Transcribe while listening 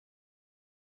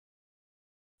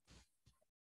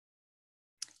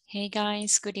Hey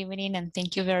guys, good evening and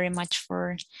thank you very much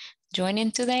for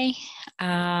joining today.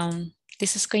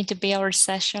 This is going to be our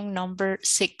session number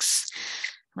 6,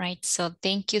 right? So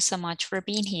thank you so much for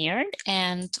being here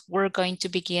and we're going to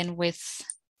begin with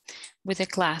the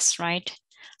class, right?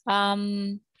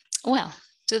 Well,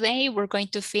 today we're going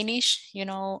to finish,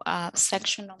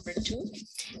 section number 2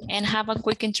 and have a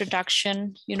quick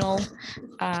introduction,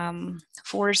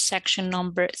 for section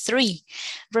number 3.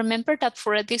 Remember that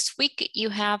for this week, you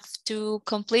have to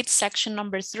complete section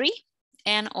number 3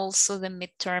 and also the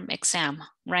midterm exam,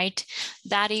 right?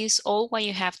 That is all what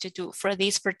you have to do for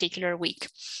this particular week.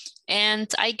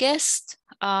 And I guess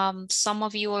some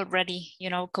of you already,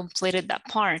 completed that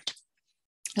part.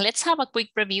 Let's have a quick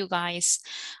review, guys,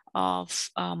 of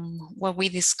what we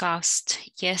discussed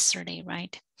yesterday,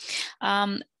 right?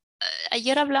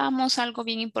 Ayer hablábamos algo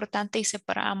bien importante y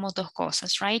separamos dos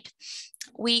cosas, right?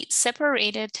 We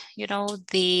separated,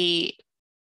 the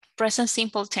present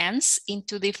simple tense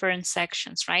into different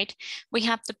sections, right? We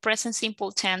have the present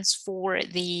simple tense for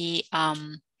the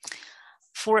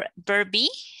for verb be,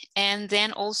 and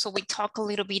then also we talk a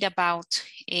little bit about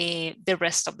the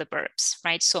rest of the verbs,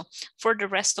 right? So for the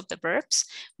rest of the verbs,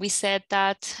 we said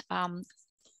that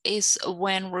is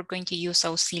when we're going to use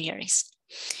auxiliaries.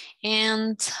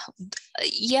 And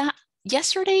yeah,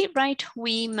 yesterday, right,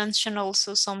 we mentioned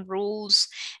also some rules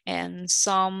and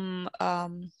some,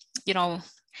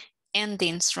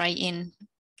 endings, right, in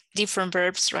different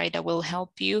verbs, right, that will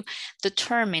help you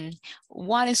determine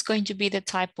what is going to be the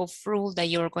type of rule that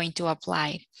you're going to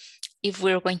apply. If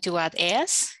we're going to add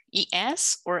s,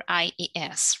 es, or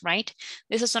ies, right?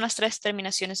 Esas son las tres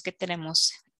terminaciones que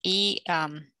tenemos. Y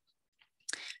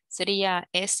sería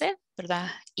s, ¿verdad?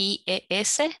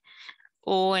 IES,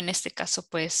 o en este caso,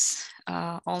 pues,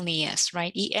 only es,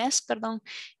 right? ES, perdón,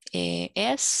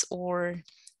 es, or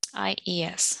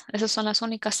IES. Esas son las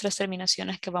únicas tres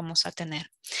terminaciones que vamos a tener.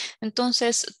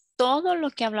 Entonces, todo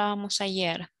lo que hablábamos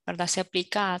ayer, ¿verdad? Se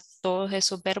aplica a todos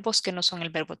esos verbos que no son el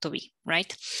verbo to be,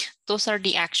 right? Those are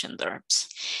the action verbs.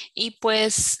 Y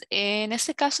pues, en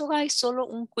este caso, guys, solo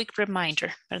un quick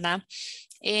reminder, ¿verdad?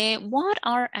 What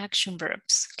are action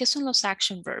verbs? ¿Qué son los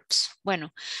action verbs?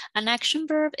 Bueno, an action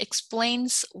verb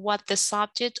explains what the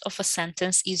subject of a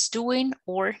sentence is doing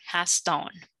or has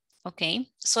done. Okay,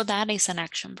 so that is an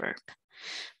action verb,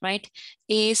 right?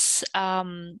 It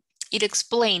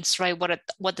explains, right,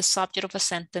 what the subject of a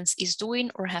sentence is doing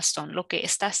or has done, lo que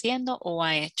está haciendo o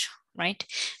ha hecho, right?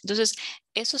 Entonces,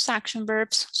 esos action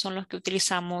verbs son los que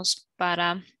utilizamos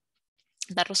para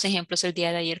dar los ejemplos el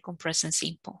día de ayer con present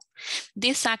simple.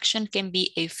 This action can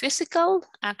be a physical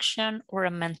action or a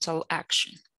mental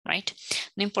action, right?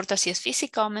 No importa si es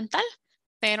física o mental,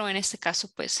 pero en este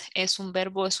caso, pues, es un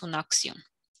verbo, es una acción.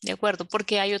 ¿De acuerdo?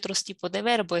 Porque hay otros tipos de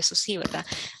verbos, eso sí, ¿verdad?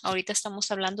 Ahorita estamos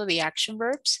hablando de action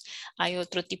verbs. Hay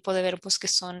otro tipo de verbos que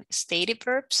son stative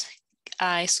verbs.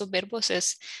 A esos verbos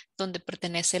es donde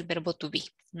pertenece el verbo to be,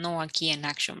 no aquí en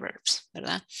action verbs,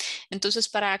 ¿verdad? Entonces,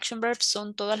 para action verbs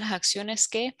son todas las acciones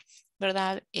que,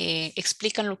 ¿verdad?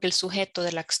 Explican lo que el sujeto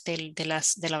de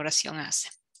la oración hace.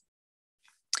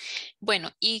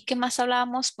 Bueno, ¿y qué más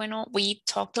hablábamos? Bueno, we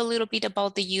talked a little bit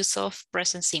about the use of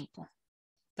present simple,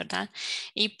 ¿verdad?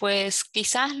 Y pues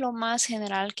quizás lo más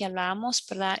general que hablamos,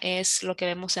 ¿verdad? Es lo que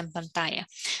vemos en pantalla.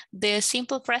 The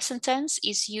simple present tense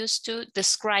is used to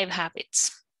describe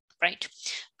habits, right?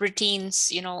 Routines,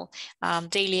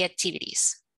 daily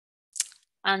activities.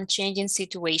 Unchanging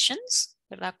situations,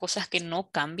 ¿verdad? Cosas que no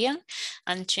cambian.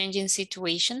 Unchanging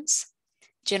situations.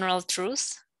 General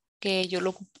truth, que yo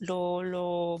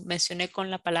lo mencioné con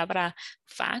la palabra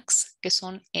facts, que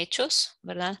son hechos,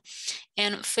 ¿verdad?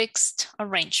 And fixed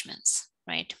arrangements,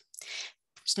 right?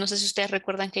 Pues no sé si ustedes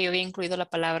recuerdan que yo había incluido la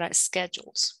palabra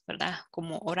schedules, ¿verdad?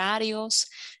 Como horarios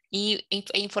e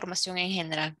información en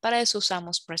general. Para eso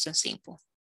usamos present simple,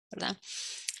 ¿verdad?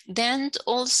 Then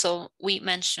also we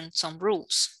mentioned some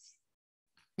rules.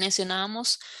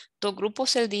 Mencionábamos dos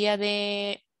grupos el día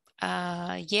de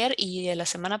ayer y de la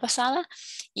semana pasada,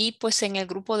 y pues en el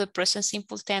grupo de present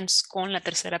simple tense con la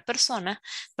tercera persona,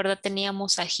 ¿verdad?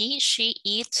 Teníamos a he, she,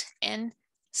 it, and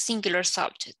singular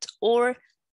subject or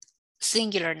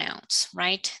singular nouns,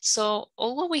 right? So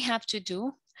all what we have to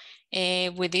do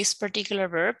with these particular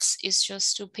verbs is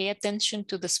just to pay attention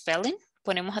to the spelling.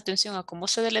 Ponemos atención a cómo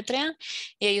se deletrean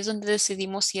y ahí es donde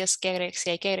decidimos si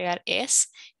hay que agregar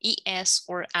es, es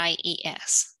or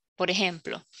ies. Por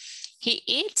ejemplo, he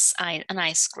eats an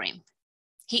ice cream.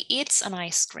 He eats an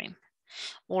ice cream.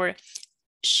 Or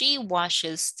she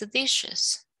washes the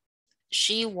dishes.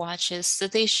 She washes the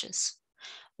dishes.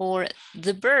 Or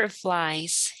the bird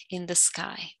flies in the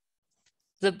sky.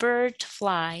 The bird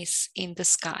flies in the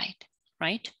sky,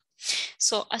 right?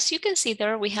 So as you can see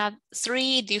there, we have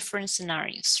 3 different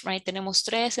scenarios, right? Tenemos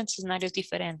 3 escenarios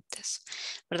diferentes,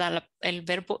 ¿verdad? El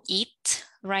verbo eat,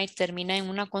 right, termina en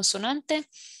una consonante.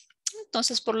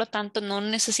 Entonces, por lo tanto, no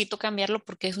necesito cambiarlo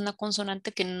porque es una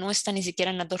consonante que no está ni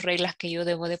siquiera en las 2 reglas que yo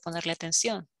debo de ponerle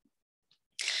atención.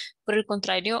 Por el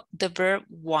contrario, the verb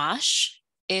wash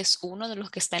es uno de los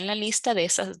que está en la lista de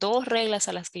esas 2 reglas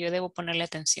a las que yo debo ponerle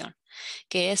atención,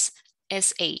 que es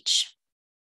SH.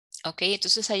 Ok,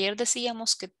 entonces ayer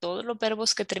decíamos que todos los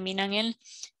verbos que terminan en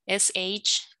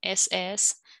SH,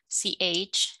 SS,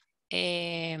 CH,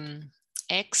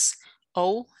 X,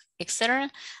 O,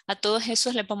 etc. A todos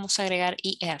esos les vamos a agregar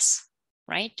ES,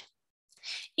 right?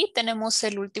 Y tenemos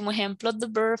el último ejemplo, the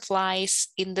bird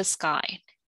flies in the sky,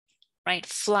 right?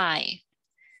 Fly.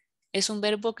 Es un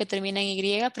verbo que termina en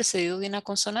Y precedido de una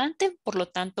consonante, por lo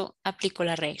tanto aplico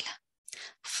la regla.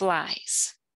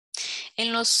 Flies.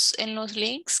 En los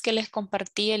links que les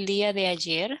compartí el día de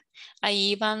ayer,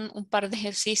 ahí van un par de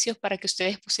ejercicios para que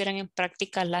ustedes pusieran en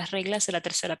práctica las reglas de la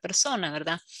tercera persona,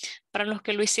 ¿verdad? Para los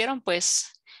que lo hicieron,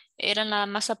 pues era nada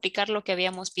más aplicar lo que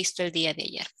habíamos visto el día de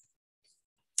ayer.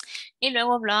 Y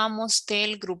luego hablábamos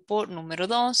del grupo número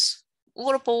 2,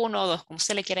 grupo 1 o 2, como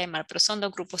usted le quiera llamar, pero son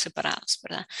 2 grupos separados,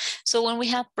 ¿verdad? So when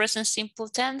we have present simple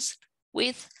tense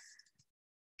with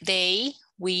they,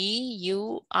 we,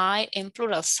 you, I, and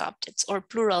plural subjects or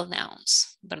plural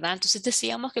nouns, ¿verdad? Entonces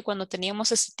decíamos que cuando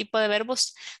teníamos ese tipo de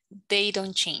verbos, they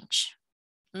don't change.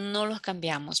 No los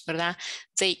cambiamos, ¿verdad?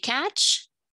 They catch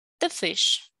the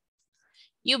fish.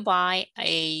 You buy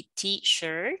a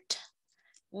t-shirt.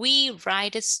 We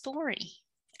write a story.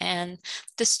 And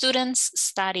the students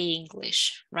study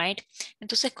English, right?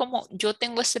 Entonces, como yo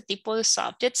tengo ese tipo de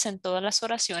subjects en todas las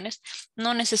oraciones,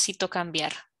 no necesito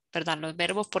cambiar, ¿verdad? Los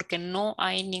verbos porque no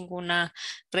hay ninguna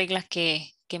regla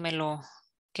que me lo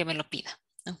pida,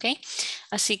 ¿ok?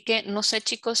 Así que no sé,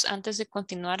 chicos, antes de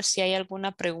continuar, si hay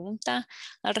alguna pregunta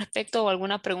al respecto o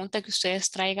alguna pregunta que ustedes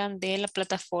traigan de la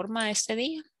plataforma este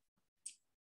día.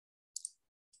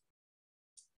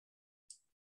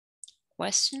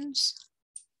 Questions?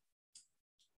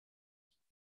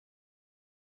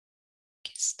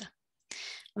 Aquí está.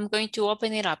 I'm going to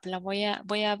open it up. Voy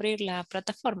a abrir la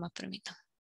plataforma, permítame.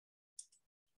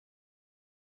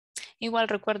 Igual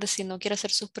recuerde, si no quiere hacer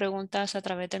sus preguntas a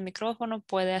través del micrófono,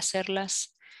 puede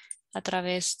hacerlas a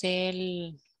través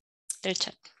del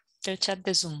chat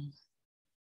de Zoom.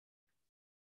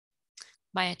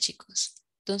 Vaya, chicos.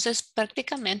 Entonces,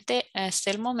 prácticamente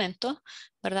hasta el momento,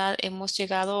 ¿verdad? Hemos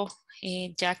llegado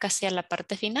ya casi a la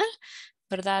parte final,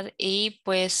 ¿verdad? Y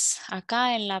pues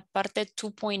acá en la parte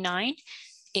 2.9,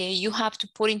 you have to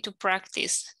put into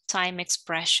practice time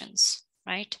expressions,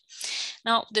 right?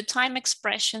 Now, the time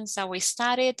expressions that we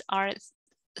studied are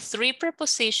 3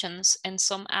 prepositions and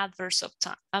some adverbs of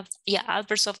time.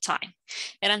 Adverbs of time.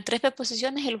 Eran 3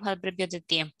 preposiciones y los adverbios de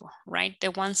tiempo, right?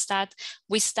 The ones that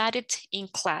we studied in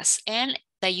class and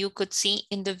that you could see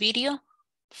in the video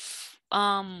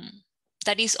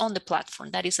that is on the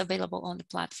platform, that is available on the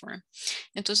platform.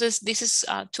 Entonces, this is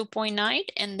 2.9,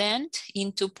 and then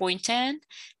in 2.10,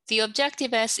 the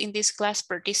objective is in this class,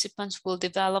 participants will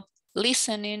develop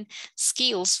listening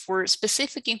skills for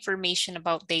specific information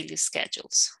about daily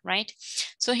schedules, right?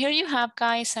 So here you have,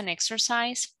 guys, an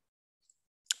exercise.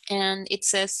 And it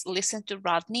says, listen to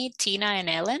Rodney, Tina, and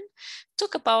Ellen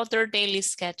talk about their daily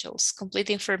schedules, complete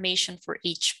information for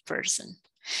each person.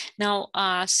 Now,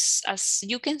 as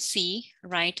you can see,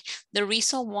 right, the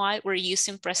reason why we're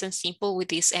using present simple with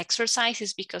this exercise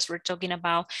is because we're talking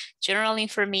about general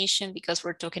information, because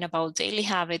we're talking about daily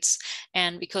habits,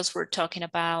 and because we're talking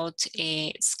about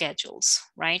schedules,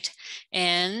 right?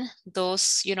 And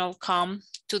those, you know, come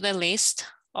to the list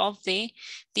of the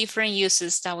different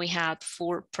uses that we had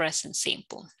for present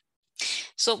simple.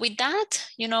 So with that,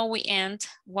 you know, we end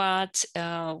what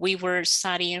we were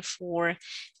studying for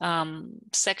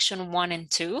section 1 and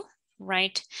 2,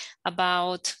 right?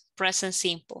 About present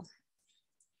simple.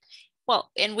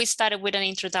 Well, and we started with an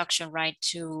introduction, right,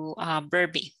 to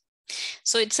verb be.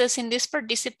 So it says in this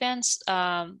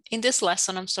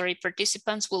lesson,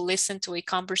 participants will listen to a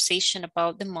conversation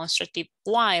about demonstrative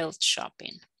while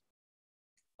shopping.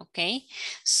 Okay,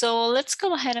 so let's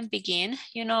go ahead and begin,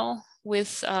 you know,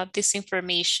 with this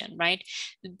information, right?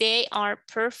 They are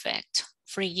perfect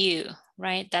for you,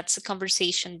 right? That's a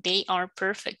conversation. They are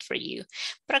perfect for you.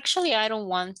 But actually, I don't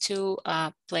want to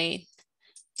play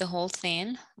the whole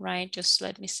thing, right? Just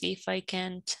let me see if I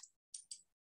can't.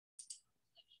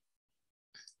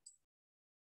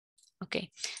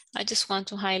 Okay, I just want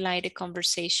to highlight a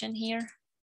conversation here.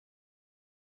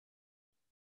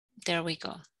 There we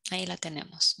go. Ahí la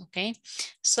tenemos, okay?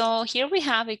 So here we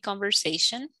have a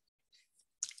conversation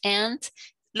and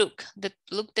look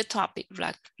the topic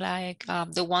like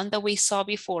the one that we saw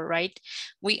before, right?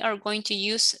 We are going to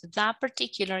use that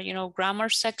particular, grammar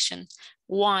section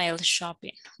while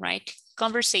shopping, right?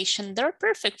 Conversation, they're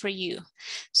perfect for you.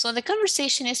 So the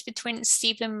conversation is between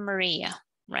Steve and Maria,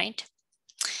 right?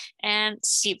 And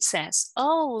Steve says,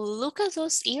 oh, look at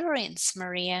those earrings,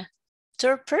 Maria.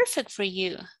 They're perfect for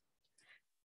you.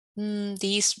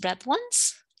 These red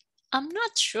ones? I'm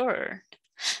not sure.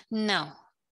 No,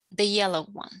 the yellow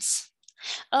ones.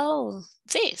 Oh,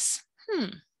 this.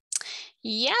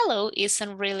 Yellow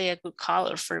isn't really a good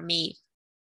color for me.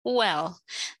 Well,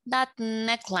 that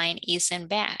neckline isn't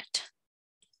bad.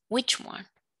 Which one?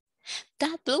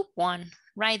 That blue one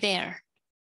right there.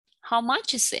 How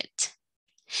much is it?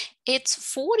 It's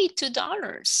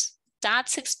 $42.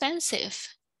 That's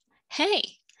expensive.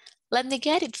 Hey, let me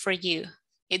get it for you.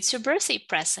 It's your birthday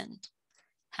present.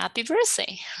 Happy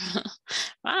birthday.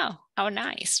 Wow, how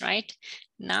nice, right?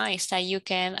 Nice that you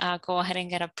can go ahead and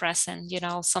get a present,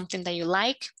 something that you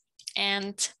like,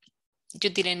 and you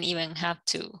didn't even have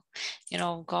to,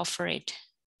 go for it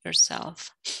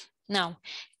yourself. Now,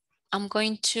 I'm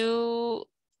going to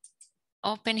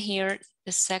open here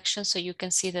the section so you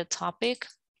can see the topic.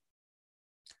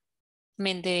 I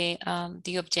mean,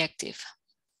 the objective.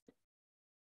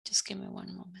 Just give me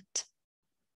one moment.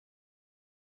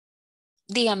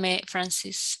 Dígame,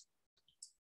 Francis.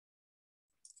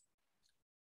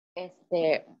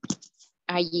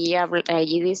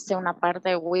 Allí dice una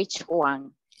parte which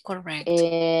one. Correct.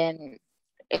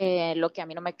 Lo que a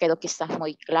mí no me quedó quizás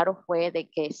muy claro fue de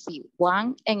que si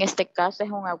one en este caso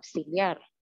es un auxiliar.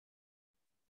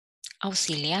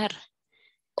 Auxiliar.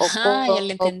 Ajá, ya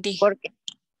le entendí. Porque,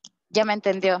 ya me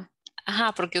entendió.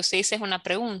 Ajá, porque usted dice es una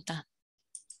pregunta.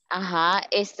 Ajá,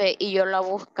 y yo la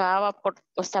buscaba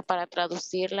para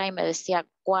traducirla y me decía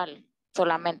cuál,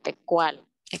 solamente cuál.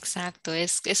 Exacto,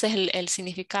 ese es el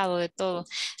significado de todo.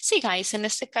 Sí, guys, en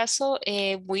este caso,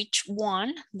 which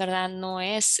one, ¿verdad? No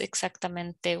es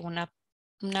exactamente una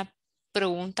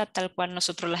pregunta tal cual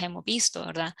nosotros las hemos visto,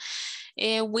 ¿verdad?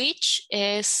 Which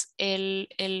es el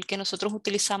que nosotros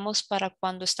utilizamos para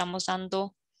cuando estamos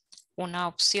dando una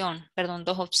opción, perdón,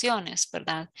 dos opciones,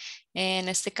 ¿verdad? En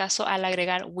este caso, al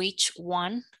agregar which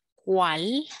one,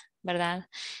 cuál, ¿verdad?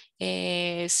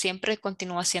 Siempre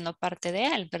continúa siendo parte de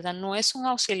él, ¿verdad? No es un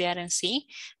auxiliar en sí,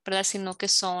 ¿verdad? Sino que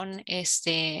son,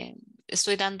 estoy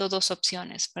dando dos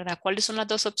opciones, ¿verdad? ¿Cuáles son las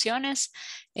dos opciones?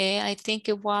 I think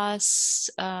it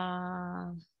was,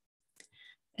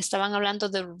 estaban hablando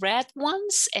de red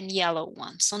ones and yellow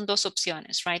ones. Son dos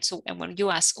opciones, right? So when you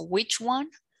ask which one,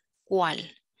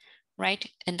 ¿cuál? Right?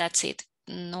 And that's it.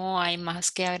 No hay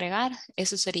más que agregar.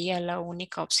 Eso sería la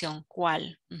única opción.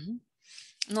 ¿Cuál?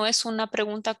 No es una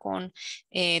pregunta con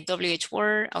WH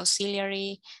word,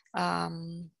 auxiliary,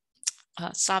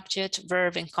 subject,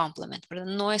 verb, and complement. ¿Verdad?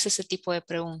 No es ese tipo de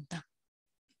pregunta.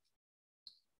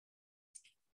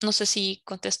 No sé si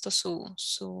contesto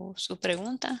su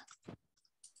pregunta.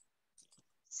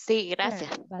 Sí,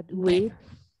 gracias. Okay.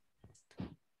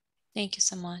 Thank you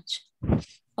so much.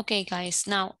 Okay, guys.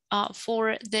 Now,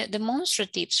 for the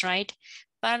demonstratives, right?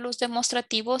 Para los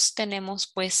demostrativos tenemos,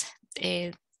 pues,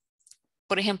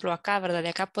 por ejemplo, acá, ¿verdad? De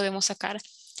acá podemos sacar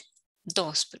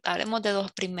dos. Hablemos de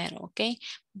dos primero, ¿ok?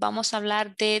 Vamos a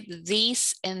hablar de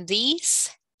these and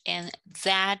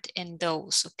that and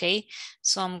those, ¿ok?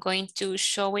 So I'm going to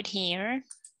show it here.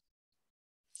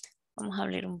 Vamos a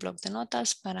abrir un bloc de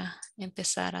notas para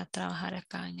empezar a trabajar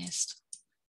acá en esto.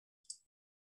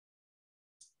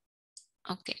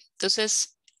 Ok,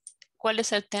 entonces, ¿cuál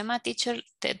es el tema, teacher?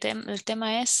 El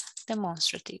tema es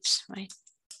demonstratives, right?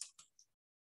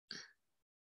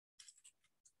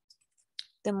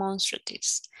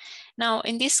 Demonstratives. Now,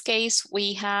 in this case,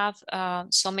 we have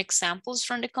some examples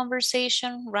from the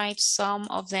conversation, right? Some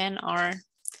of them are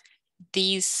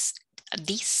these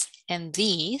and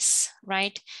these,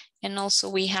 right? And also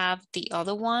we have the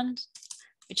other one,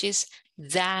 which is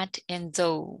that and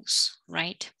those,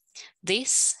 right?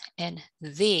 This and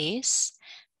this,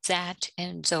 that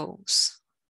and those,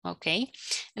 okay?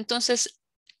 Entonces,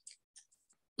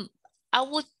 I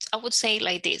would say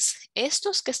like this.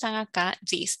 Estos que están acá,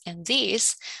 this and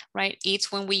this, right?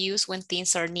 It's when we use when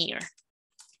things are near.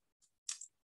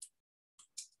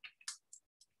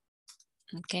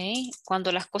 Okay.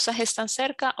 Cuando las cosas están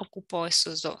cerca, ocupo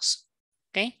estos dos.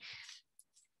 Okay.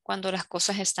 Cuando las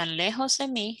cosas están lejos de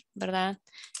mí, ¿verdad?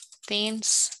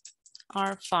 Things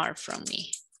are far from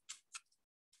me.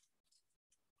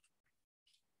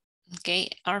 Okay,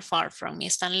 are far from me.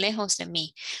 Están lejos de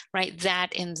mí, right?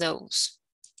 That and those.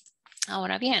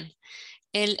 Ahora bien,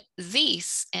 el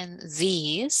this and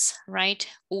these, right?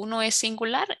 Uno es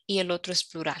singular y el otro es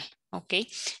plural, ¿ok?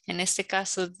 En este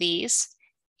caso, this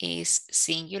is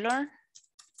singular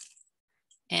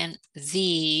and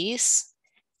these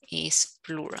is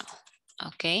plural,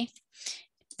 ¿ok?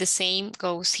 The same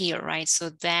goes here, right? So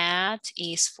that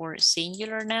is for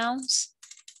singular nouns,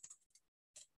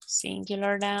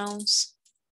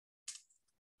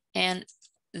 and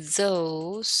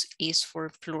those is for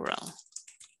plural,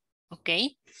 ¿ok?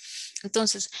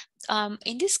 Entonces,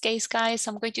 in this case, guys,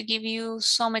 I'm going to give you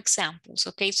some examples,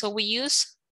 okay? So we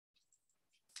use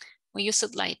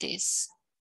it like this.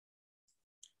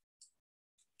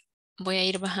 Voy a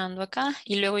ir bajando acá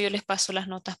y luego yo les paso las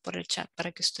notas por el chat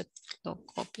para que usted lo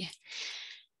copie.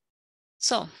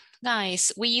 So,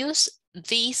 guys, we use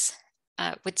these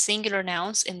with singular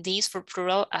nouns and these for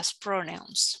plural as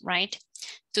pronouns, right?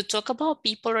 To talk about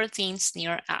people or things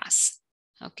near us,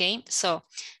 okay? So,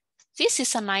 this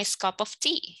is a nice cup of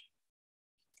tea.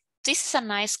 This is a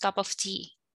nice cup of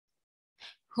tea.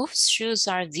 Whose shoes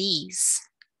are these?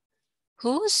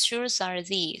 Whose shoes are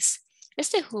these?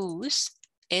 Este whose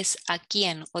es a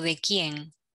quién o de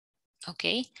quién, ¿ok?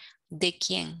 De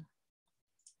quién.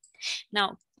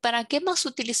 Now, ¿para qué más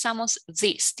utilizamos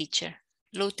this, teacher?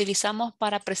 Lo utilizamos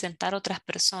para presentar otras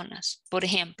personas. Por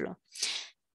ejemplo,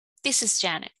 this is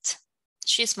Janet.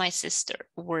 She's my sister.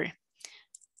 Or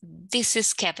this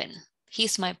is Kevin.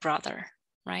 He's my brother,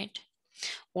 right?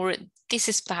 Or this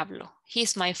is Pablo.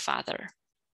 He's my father.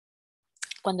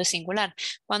 Cuando es singular.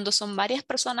 Cuando son varias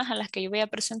personas a las que yo voy a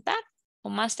presentar, o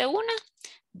más de una,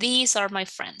 these are my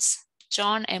friends,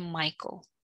 John and Michael.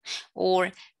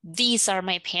 Or these are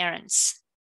my parents,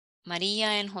 Maria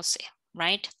and Jose,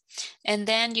 right? And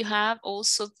then you have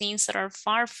also things that are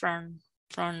far from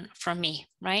me,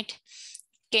 right?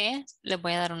 Que les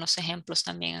voy a dar unos ejemplos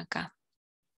también acá.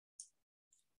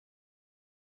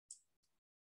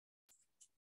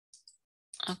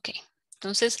 Ok.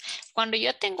 Entonces, cuando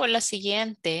yo tengo la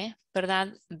siguiente,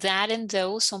 ¿verdad? That and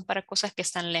those son para cosas que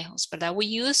están lejos, ¿verdad? We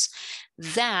use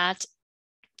that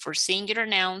for singular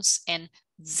nouns and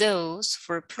those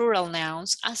for plural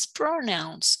nouns as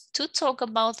pronouns to talk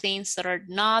about things that are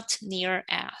not near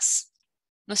us.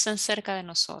 No están cerca de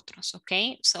nosotros,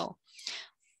 ¿ok? So,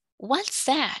 what's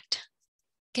that?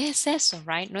 ¿Qué es eso,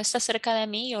 right? No está cerca de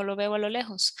mí, yo lo veo a lo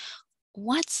lejos.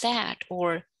 What's that?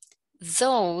 Or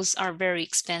those are very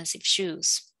expensive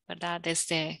shoes, ¿verdad?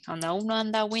 Desde cuando uno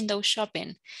anda window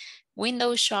shopping.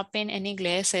 Window shopping en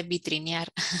inglés es vitrinear.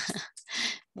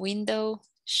 Window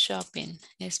shopping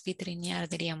es vitrinear,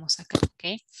 diríamos acá,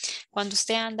 ¿ok? Cuando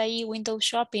usted anda ahí window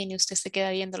shopping y usted se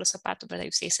queda viendo los zapatos, ¿verdad? Y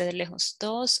usted dice de lejos,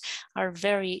 those are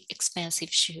very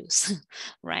expensive shoes,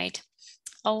 right?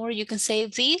 Or you can say,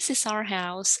 this is our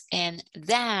house and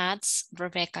that's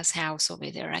Rebecca's house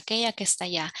over there. Aquella que está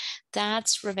allá,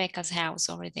 that's Rebecca's house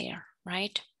over there,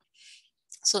 right?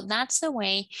 So that's the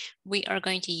way we are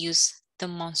going to use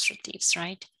demonstratives,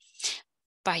 right?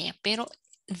 Vaya, pero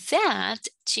that,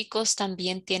 chicos,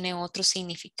 también tiene otro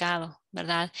significado,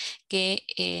 ¿verdad? Que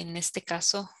en este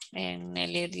caso, en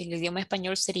el idioma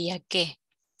español sería que.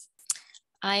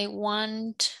 I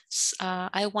want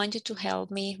you to help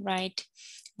me, right?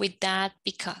 With that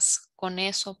because. Con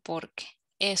eso porque.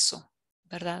 Eso,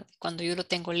 ¿verdad? Cuando yo lo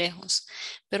tengo lejos.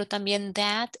 Pero también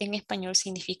that en español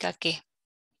significa que.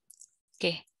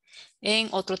 Que. En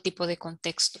otro tipo de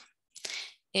contexto.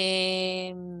 Ya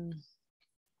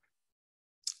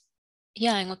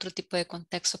en otro tipo de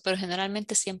contexto, pero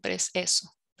generalmente siempre es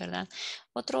eso, ¿verdad?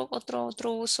 Otro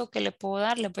uso que le puedo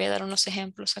dar, le voy a dar unos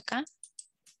ejemplos acá.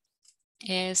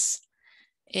 Es,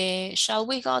 shall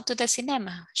we go to the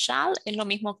cinema? Shall es lo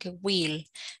mismo que will,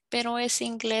 pero es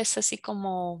inglés así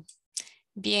como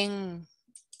bien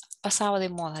pasado de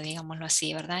moda, digámoslo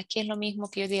así, ¿verdad? Aquí es lo mismo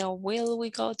que yo diga, will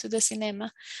we go to the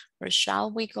cinema? O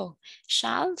shall we go?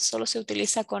 Shall solo se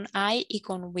utiliza con I y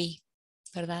con we,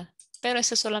 ¿verdad? Pero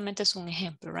ese solamente es un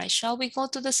ejemplo, right? Shall we go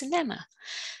to the cinema?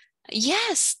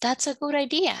 Yes, that's a good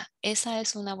idea. Esa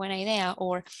es una buena idea.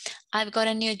 Or I've got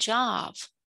a new job.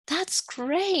 That's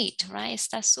great, right?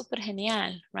 Está súper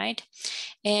genial, right?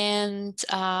 And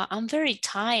I'm very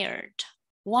tired.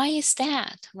 Why is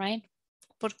that, right?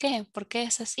 ¿Por qué? ¿Por qué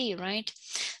es así, right?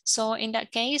 So in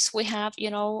that case, we have,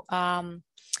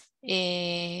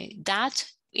 that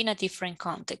in a different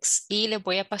context. Y le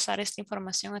voy a pasar esta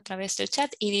información a través del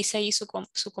chat y dice ahí su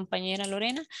compañera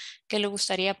Lorena que le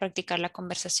gustaría practicar la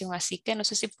conversación. Así que no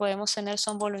sé si podemos tener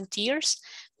some volunteers,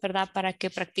 ¿verdad? Para que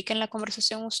practiquen la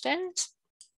conversación ustedes.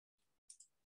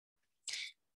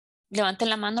 Levanten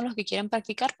la mano los que quieren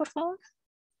practicar, por favor.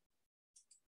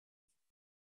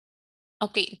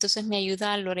 Ok, entonces me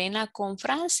ayuda Lorena con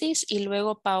Francis y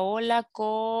luego Paola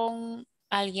con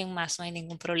alguien más, no hay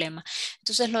ningún problema.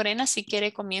 Entonces Lorena, si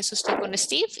quiere, comienza usted con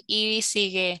Steve y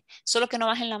sigue, solo que no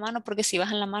bajen la mano porque si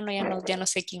bajan la mano ya no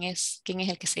sé quién es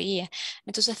el que seguía.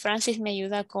 Entonces Francis me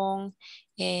ayuda con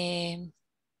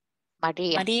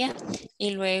María. María y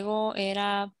luego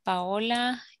era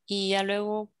Paola y ya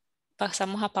luego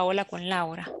pasamos a Paola con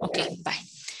Laura. Ok, bye.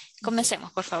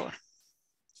 Comencemos, por favor.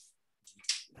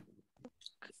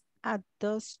 At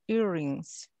those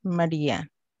earrings, Maria.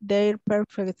 They're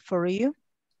perfect for you.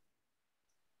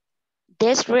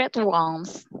 These red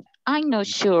ones, I'm not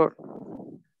sure.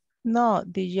 No,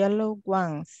 the yellow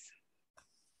ones.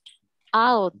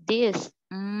 Oh, this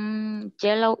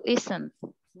yellow isn't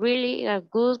really a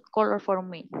good color for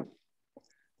me.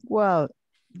 Well,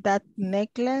 that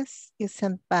necklace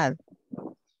isn't bad.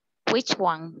 Which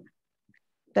one?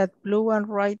 That blue one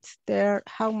right there,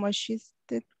 how much is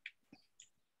it?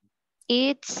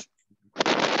 It's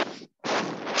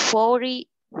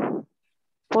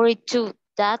 42.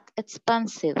 That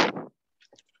expensive.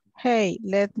 Hey,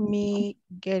 let me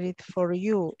get it for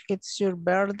you. It's your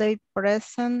birthday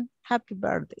present. Happy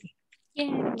birthday. Yay.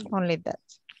 Only that.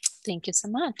 Thank you so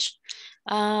much.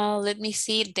 Let me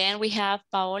see. Then we have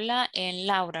Paola and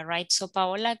Laura, right? So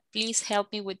Paola, please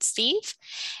help me with Steve.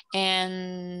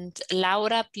 And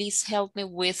Laura, please help me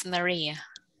with Maria.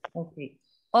 Okay.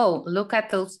 Oh, look at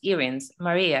those earrings,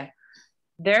 Maria.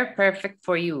 They're perfect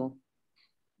for you.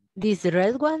 These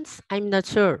red ones, I'm not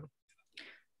sure.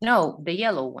 No, the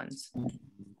yellow ones.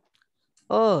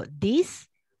 Oh, this?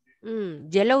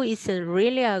 Yellow isn't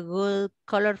really a good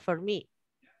color for me.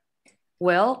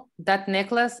 Well, that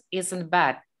necklace isn't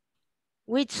bad.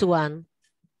 Which one?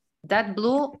 That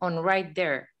blue on right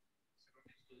there.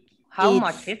 How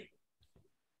much is it?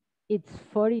 It's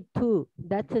 42.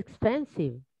 That's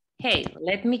expensive. Hey,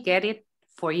 let me get it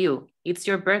for you. It's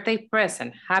your birthday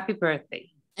present. Happy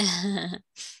birthday.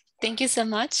 Thank you so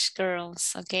much,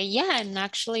 girls. Okay, yeah, and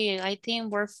actually I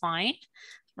think we're fine,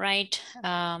 right?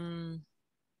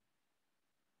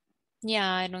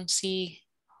 Yeah, I don't see,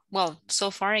 well, so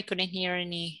far I couldn't hear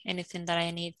anything that I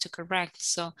need to correct.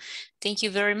 So thank you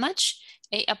very much.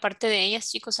 Aparte de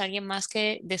ellas, chicos, ¿alguien más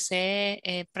que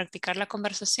desee practicar la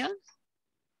conversación?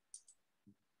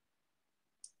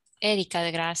 Erika,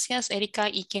 gracias. Erika,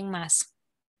 ¿y quién más?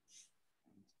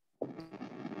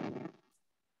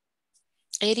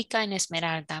 Erika en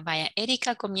Esmeralda. Vaya,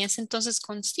 Erika comienza entonces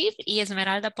con Steve y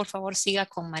Esmeralda, por favor, siga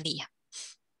con María.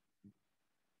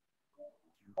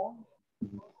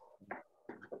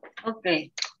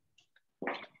 Okay.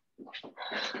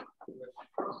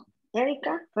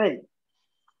 Erika, ready.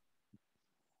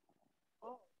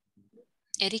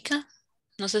 Erika,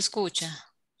 no se escucha.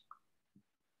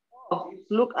 Oh,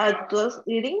 look at those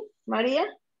earrings, Maria.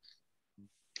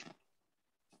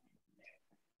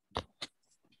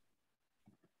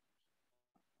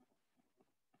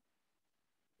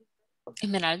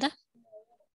 Esmeralda.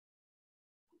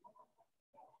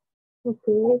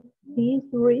 Okay, these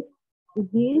red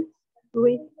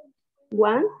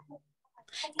ones.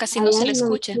 Casi no se le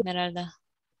escucha, Esmeralda.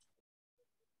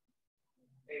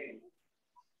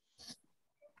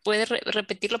 ¿Puede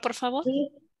repetirlo, por favor?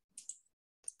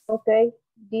 Okay,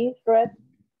 these red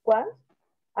ones.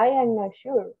 I am not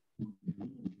sure.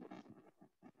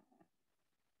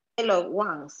 Yellow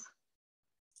ones.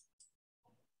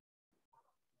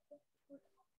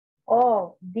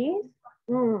 Oh, this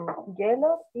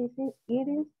yellow it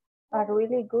is a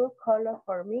really good color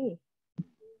for me.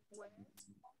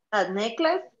 That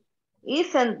necklace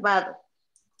isn't bad.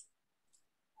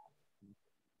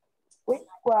 Which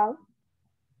one?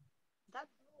 That's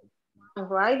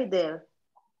right there.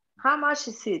 How much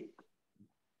is it?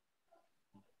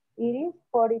 It is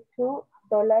 $42.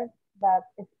 That's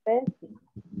expensive.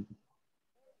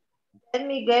 Let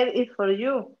me get it for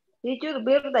you. It's your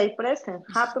birthday present.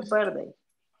 Happy birthday.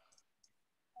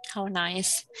 How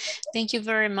nice. Thank you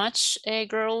very much,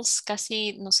 girls.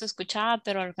 Casi no se escuchaba,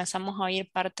 pero alcanzamos a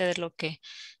oír parte de lo que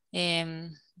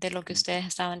ustedes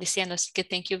estaban diciendo. Así que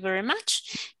thank you very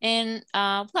much. And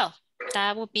well,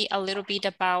 that would be a little bit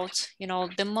about, you know,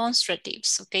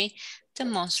 demonstratives, okay?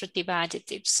 Demonstrative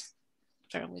adjectives.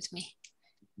 Bear with me.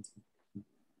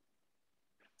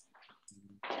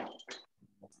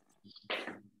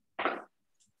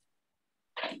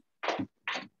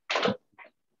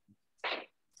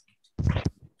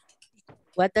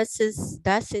 What does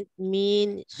it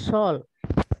mean, sol?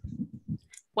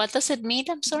 What does it mean?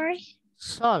 I'm sorry.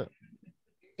 Sol.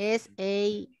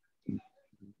 S-H-A-L-L.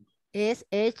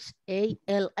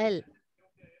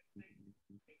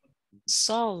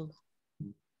 Sol.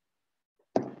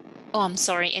 Oh, I'm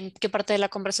sorry. ¿En qué parte de la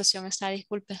conversación está?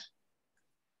 Disculpe.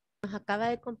 Nos acaba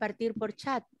de compartir por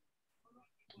chat.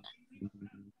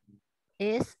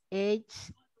 Es H.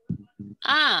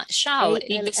 Ah, shall.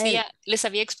 Y A-L-L. les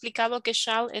había explicado que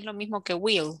shall es lo mismo que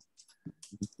will,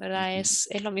 ¿verdad? Es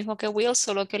lo mismo que will,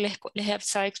 solo que les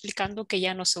estaba explicando que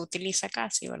ya no se utiliza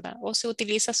casi, ¿verdad? O se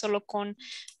utiliza solo con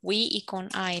we y con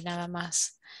I nada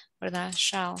más, ¿verdad?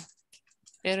 Shall.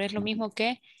 Pero es lo mismo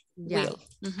que Ya. will.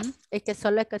 Ujú. Es que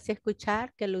solo casi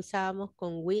escuchar que lo usábamos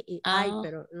con we y I, Ah,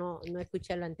 pero no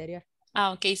escuché lo anterior.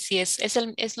 ok, sí,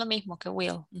 es lo mismo que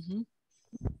will. Ujú.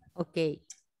 Ok.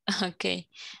 Okay,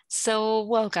 so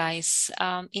well guys,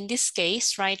 in this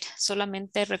case, right,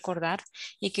 solamente recordar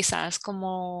y quizás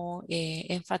como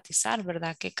enfatizar,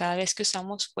 ¿verdad? Que cada vez que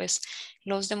usamos pues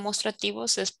los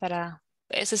demostrativos es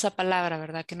esa palabra,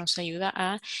 ¿verdad? Que nos ayuda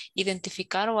a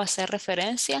identificar o hacer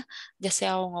referencia, ya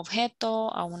sea a un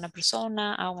objeto, a una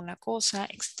persona, a una cosa,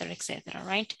 etcétera, etcétera,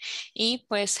 right? Y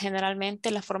pues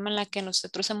generalmente la forma en la que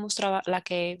nosotros hemos trabajado, la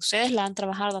que ustedes la han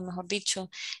trabajado, mejor dicho,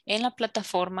 en la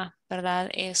plataforma, ¿verdad?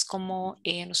 Es como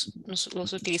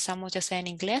los utilizamos ya sea en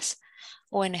inglés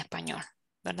o en español,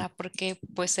 ¿verdad? Porque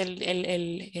pues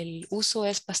el uso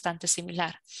es bastante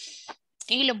similar.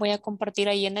 Y les voy a compartir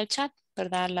ahí en el chat,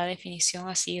 ¿verdad? La definición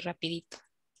así rapidito.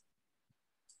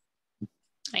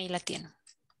 Ahí la tienen.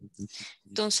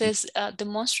 Entonces,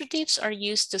 demonstratives are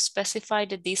used to specify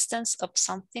the distance of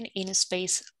something in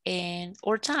space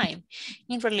or time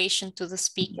in relation to the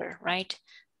speaker, right?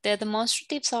 The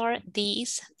demonstratives are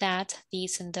these, that,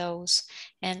 these, and those.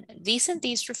 And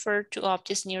these refer to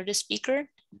objects near the speaker.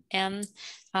 And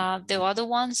the other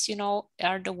ones, you know,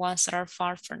 are the ones that are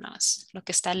far from us. Lo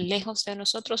que está lejos de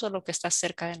nosotros o lo que está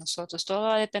cerca de nosotros. Todo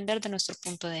va a depender de nuestro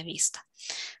punto de vista,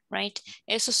 right?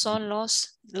 Esos son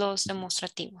los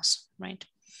demostrativos, right?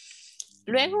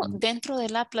 Luego, dentro de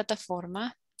la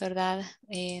plataforma, ¿verdad?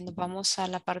 Nos vamos a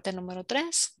la parte número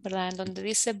 3, ¿verdad? En donde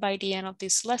dice, by the end of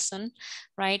this lesson,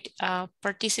 right,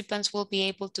 participants will be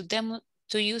able to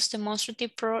use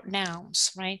demonstrative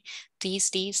pronouns, right?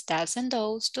 These, that's, and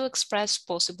those to express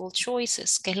possible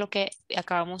choices, que es lo que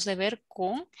acabamos de ver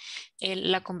con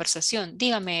la conversación.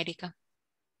 Dígame, Erika.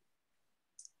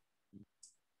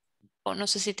 O no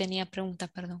sé si tenía pregunta,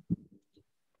 perdón.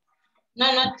 No,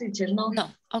 teacher, no.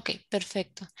 No, ok,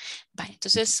 perfecto. Vale,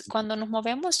 entonces, cuando nos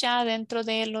movemos ya dentro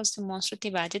de los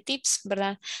demonstrative adjectives,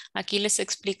 ¿verdad? Aquí les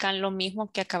explican lo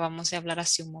mismo que acabamos de hablar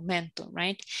hace un momento,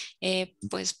 right?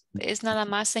 Pues es nada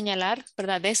más señalar,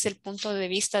 ¿verdad? Desde el punto de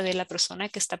vista de la persona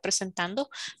que está presentando,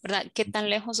 ¿verdad? Qué tan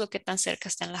lejos o qué tan cerca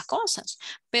están las cosas.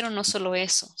 Pero no solo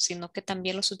eso, sino que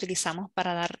también los utilizamos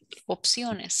para dar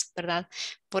opciones, ¿verdad?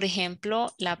 Por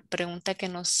ejemplo, la pregunta que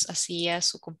nos hacía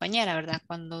su compañera, ¿verdad?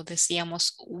 Cuando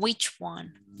decíamos which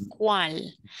one,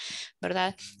 ¿cuál?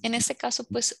 ¿Verdad? En este caso,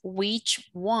 pues, which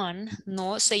one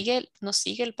no sigue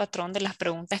el patrón de las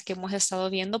preguntas que hemos estado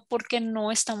viendo porque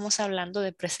no estamos hablando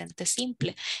de presente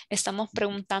simple. Estamos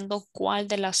preguntando cuál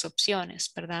de las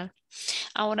opciones, ¿verdad?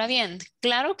 Ahora bien,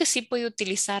 claro que sí puede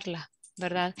utilizarla,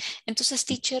 ¿verdad? Entonces,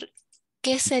 teacher,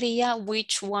 ¿qué sería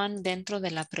which one dentro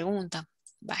de la pregunta?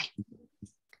 Bye.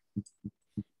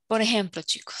 Por ejemplo,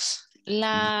 chicos,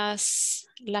 la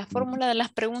fórmula de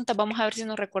las preguntas, vamos a ver si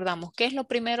nos recordamos. ¿Qué es lo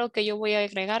primero que yo voy a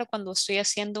agregar cuando estoy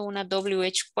haciendo una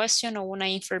WH question o una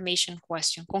information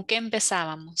question? ¿Con qué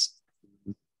empezábamos?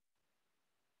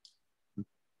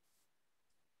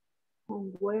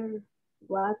 Where,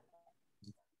 what,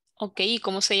 Ok, ¿y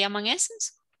cómo se llaman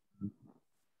esas?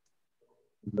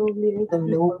 W.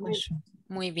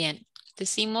 Muy bien.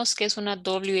 Decimos que es una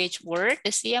WH word,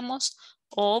 decíamos,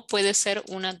 o puede ser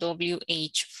una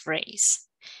WH phrase.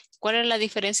 ¿Cuál es la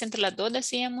diferencia entre las dos,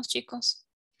 decíamos, chicos?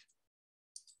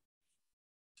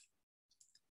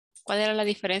 ¿Cuál era la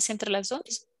diferencia entre las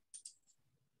dos?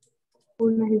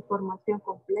 Una es información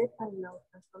completa y la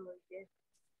otra solo es yes.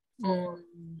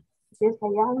 Yes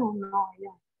allá o no allá.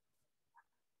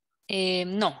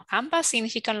 No, ambas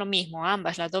significan lo mismo.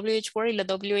 Ambas, la WH word y la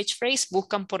WH phrase,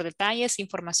 buscan por detalles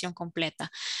información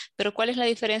completa. Pero ¿cuál es la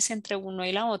diferencia entre uno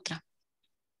y la otra?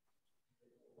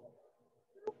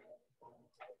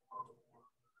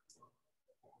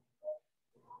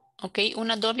 Ok,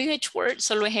 una WH word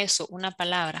solo es eso, una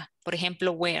palabra. Por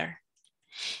ejemplo, where.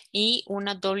 Y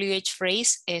una WH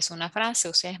phrase es una frase,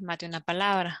 o sea, es más de una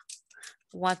palabra.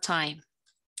 What time.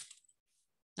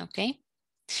 Ok.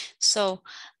 So,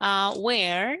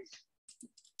 where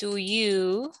do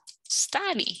you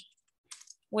study?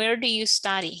 Where do you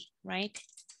study, right?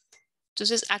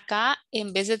 Entonces acá,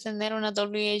 en vez de tener una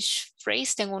WH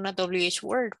phrase, tengo una WH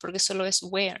word, porque solo es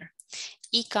where.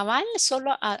 Y cabal,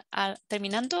 solo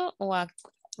terminando o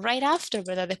right after,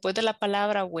 ¿verdad? Después de la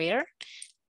palabra where,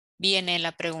 viene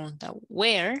la pregunta,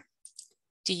 where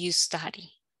do you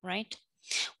study, right?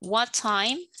 What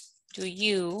time do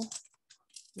you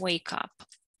wake up?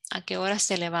 ¿A qué hora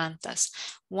te levantas?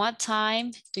 What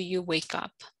time do you wake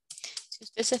up? Si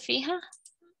usted se fija,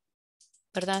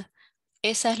 ¿verdad?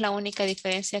 Esa es la única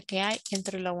diferencia que hay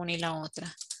entre la una y la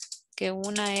otra. Que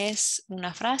una es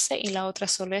una frase y la otra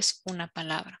solo es una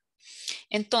palabra.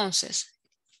 Entonces,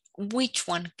 which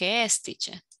one, ¿qué es,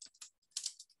 teacher?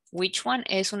 Which one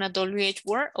es una WH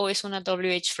word o es una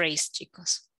WH phrase,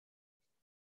 chicos?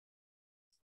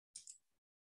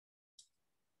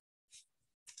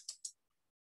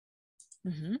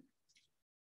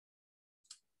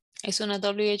 ¿Es una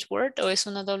WH word o es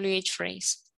una WH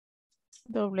phrase?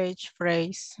 WH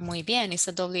phrase. Muy bien, it's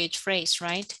a WH phrase,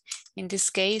 right? In this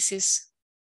case is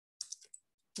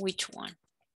which one,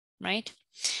 right?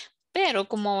 Pero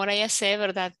como ahora ya sé,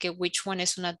 ¿verdad? Que which one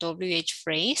es una WH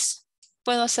phrase,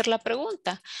 puedo hacer la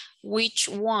pregunta. Which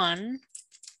one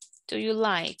do you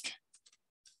like?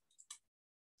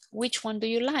 Which one do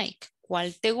you like?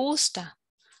 ¿Cuál te gusta?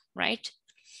 Right?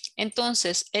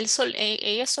 Entonces,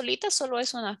 ella solita solo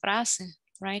es una frase,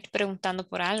 right? Preguntando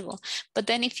por algo. But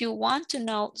then if you want to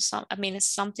know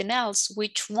something else,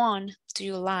 which one do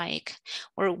you like?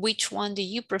 Or which one do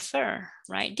you prefer?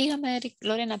 Right? Dígame,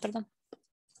 Lorena, perdón.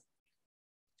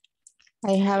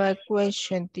 I have a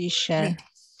question, teacher.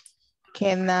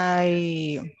 Can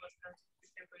I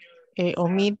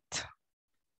omit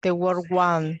the word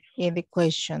one in the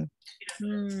question?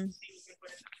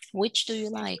 Which do you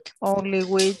like? Only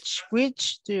which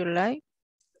do you like?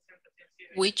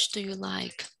 Which do you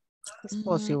like? It's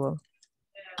possible.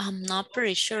 I'm not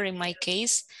pretty sure in my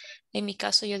case. En mi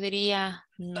caso yo diría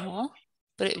no,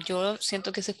 pero yo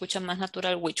siento que se escucha más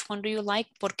natural. Which one do you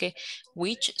like? Porque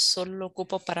which solo lo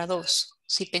ocupo para dos.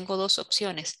 Si tengo dos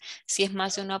opciones. Si es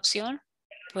más de una opción,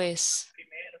 pues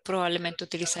probablemente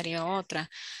utilizaría otra.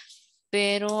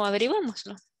 Pero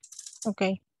averiguémoslo. Ok.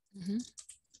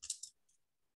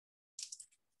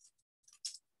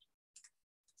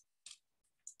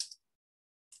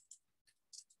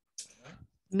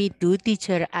 Me too,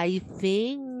 teacher. I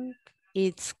think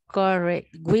it's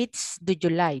correct. Which do you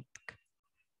like?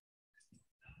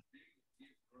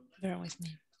 Bear with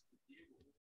me.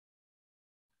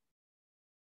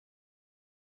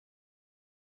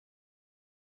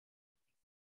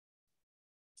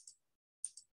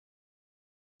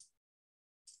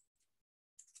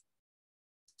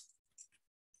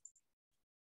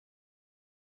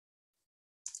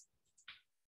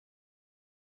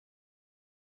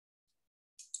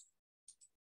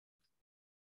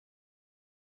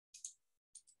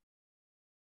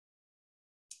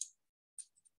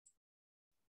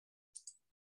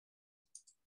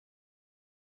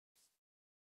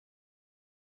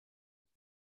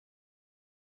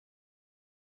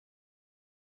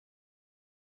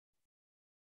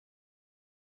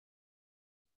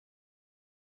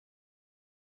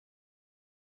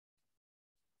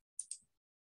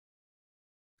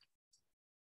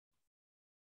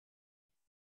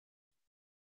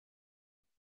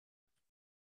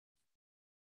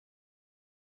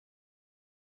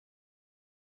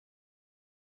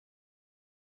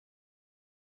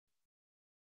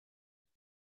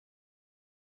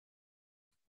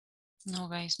 No,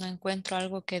 guys, no encuentro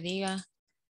algo que diga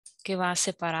que va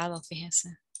separado,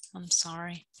 fíjense. I'm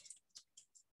sorry.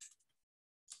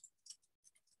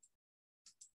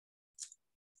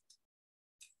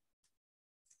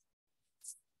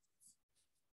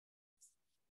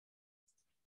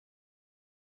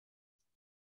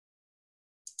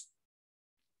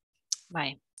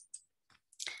 Vale.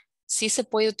 Sí se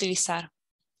puede utilizar,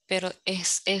 pero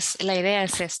la idea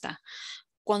es esta.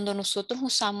 Cuando nosotros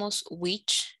usamos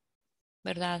which,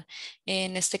 ¿verdad?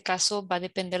 En este caso va a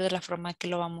depender de la forma que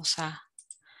lo vamos a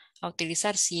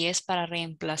utilizar. Si es para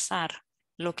reemplazar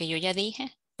lo que yo ya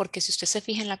dije, porque si usted se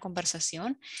fija en la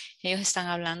conversación, ellos están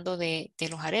hablando de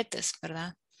los aretes,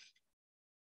 ¿verdad?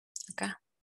 Acá.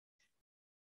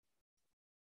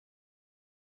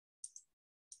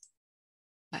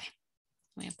 Vale,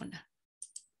 voy a poner.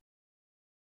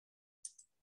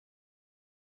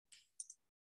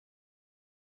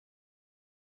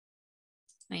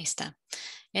 Ahí está.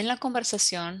 En la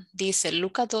conversación dice,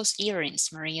 look at those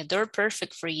earrings, Maria. They're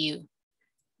perfect for you.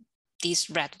 These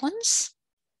red ones?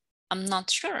 I'm not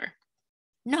sure.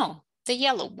 No, the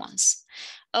yellow ones.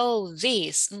 Oh,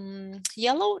 these.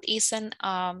 Yellow isn't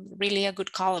really a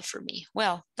good color for me.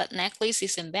 Well, that necklace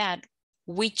isn't bad.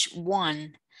 Which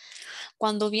one?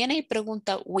 Cuando viene y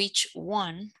pregunta which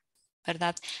one,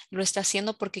 ¿verdad? Lo está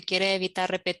haciendo porque quiere evitar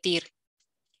repetir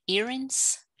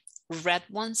earrings, red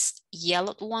ones,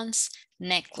 yellow ones,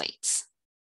 necklaces.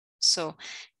 So,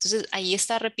 entonces ahí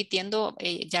está repitiendo,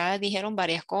 ya dijeron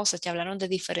varias cosas, ya hablaron de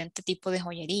diferentes tipos de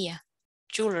joyería,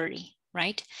 jewelry,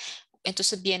 right?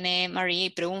 Entonces viene María y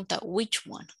pregunta, which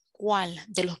one? ¿Cuál?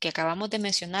 De los que acabamos de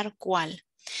mencionar, ¿cuál?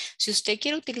 Si usted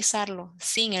quiere utilizarlo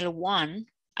sin el one,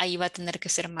 ahí va a tener que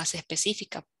ser más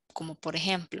específica, como por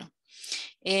ejemplo,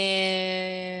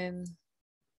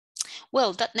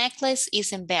 well, that necklace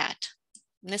isn't bad.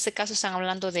 En este caso están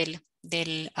hablando del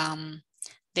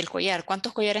collar.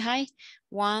 ¿Cuántos collares hay?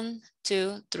 1,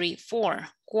 2, 3,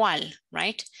 4. ¿Cuál?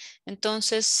 Right?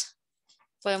 Entonces,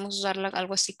 podemos usar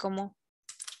algo así como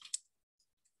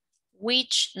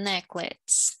which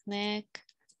necklace? Necklace,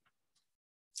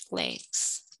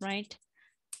 right?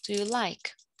 Do you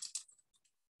like?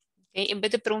 Okay. En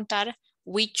vez de preguntar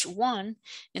which one,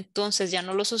 entonces ya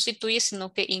no lo sustituye,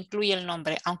 sino que incluye el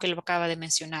nombre, aunque lo acaba de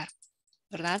mencionar,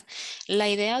 ¿verdad? La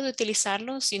idea de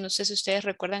utilizarlo, si no sé si ustedes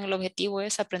recuerdan, el objetivo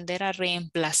es aprender a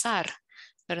reemplazar,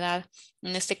 ¿verdad?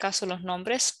 En este caso los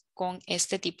nombres con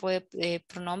este tipo de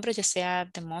pronombres, ya sea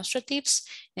demonstratives,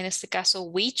 en este caso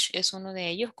which es uno de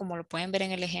ellos, como lo pueden ver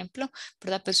en el ejemplo,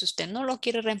 ¿verdad? Pero si usted no lo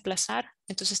quiere reemplazar,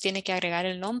 entonces tiene que agregar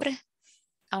el nombre,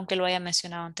 aunque lo haya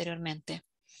mencionado anteriormente.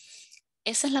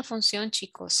 Esa es la función,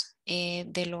 chicos,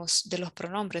 de los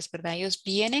pronombres, ¿verdad? Ellos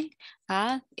vienen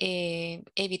a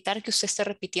evitar que usted esté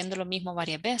repitiendo lo mismo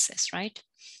varias veces, right?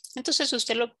 Entonces, si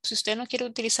usted no quiere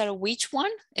utilizar which one,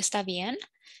 está bien,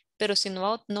 pero si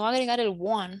no agregar el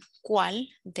one, ¿cuál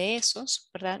de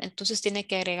esos, verdad? Entonces tiene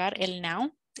que agregar el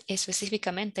noun,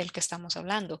 específicamente el que estamos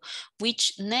hablando.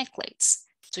 Which necklace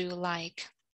do you like?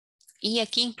 Y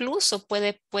aquí incluso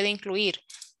puede incluir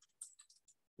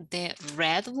the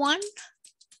red one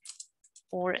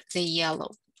or the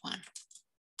yellow one.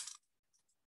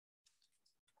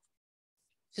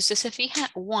 Si usted se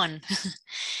fija, one,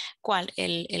 ¿cuál?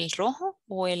 ¿El rojo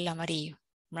o el amarillo?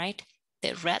 Right?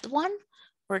 The red one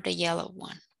or the yellow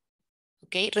one.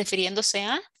 Ok, refiriéndose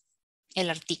a el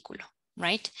artículo,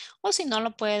 right? O si no,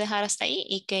 lo puede dejar hasta ahí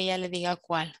y que ella le diga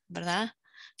cuál, ¿verdad?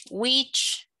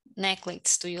 Which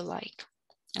necklace do you like?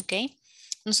 Ok,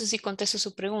 no sé si contesto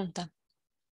su pregunta.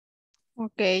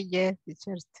 Okay, yes,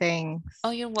 teacher, thanks.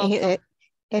 Oh, you're welcome.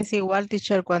 Es igual,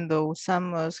 teacher, cuando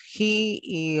usamos he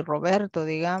y Roberto,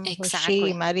 digamos, o she y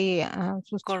Exactly. María,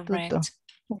 sustituto. Correct.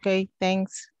 Okay,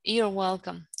 thanks. You're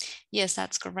welcome. Yes,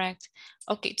 that's correct.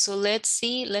 Okay, so let's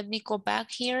see. Let me go back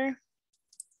here.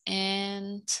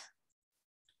 And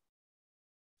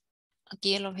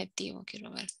aquí el objetivo,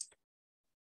 quiero ver.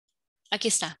 Aquí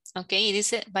está, ok, y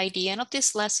dice, by the end of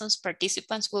these lessons,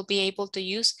 participants will be able to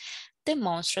use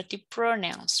demonstrative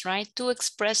pronouns, right, to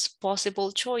express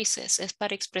possible choices. Es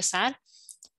para expresar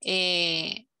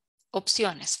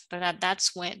opciones, ¿verdad?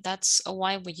 That's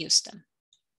why we use them.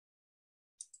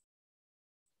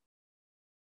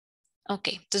 Ok,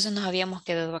 entonces nos habíamos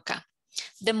quedado acá.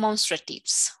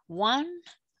 Demonstratives,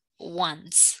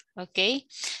 ones, okay?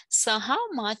 So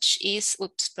how much is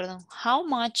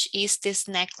this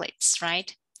necklace,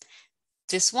 right?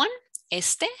 This one,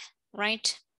 right?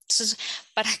 Entonces,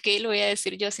 ¿para qué lo voy a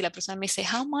decir yo si la persona me dice,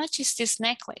 how much is this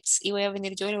necklace? Y voy a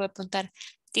venir yo y le voy a preguntar,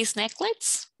 this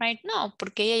necklace, right? No,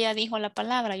 porque ella ya dijo la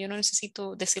palabra, yo no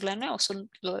necesito decirla de nuevo, solo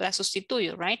la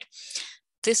sustituyo, right?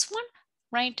 This one,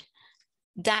 right?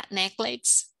 That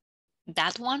necklace,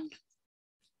 that one,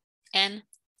 and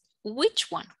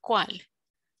which one? ¿Cuál?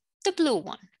 The blue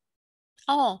one.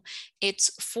 Oh, it's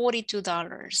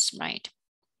 $42, right?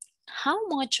 How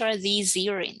much are these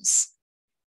earrings?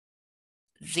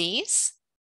 These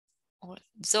or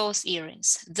those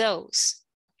earrings? Those.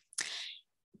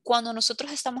 Cuando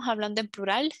nosotros estamos hablando en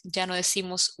plural, ya no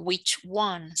decimos which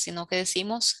one, sino que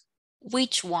decimos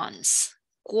which ones.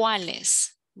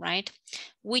 ¿Cuáles? Right?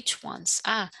 Which ones?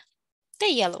 Ah,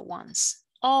 the yellow ones.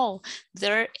 Oh,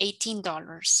 they're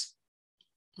 $18.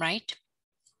 Right?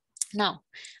 No,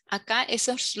 acá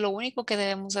eso es lo único que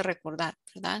debemos de recordar,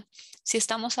 ¿verdad? Si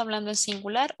estamos hablando en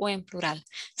singular o en plural.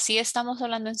 Si estamos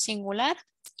hablando en singular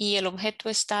y el objeto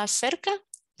está cerca,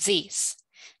 these.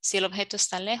 Si el objeto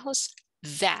está lejos,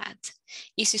 that.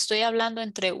 Y si estoy hablando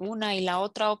entre una y la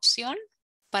otra opción,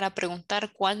 para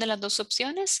preguntar cuál de las dos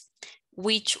opciones,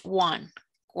 which one,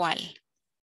 cuál,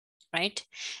 right?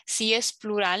 Si es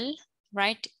plural,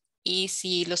 right? Y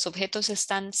si los objetos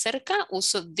están cerca,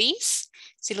 uso these.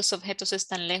 Si los objetos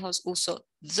están lejos, uso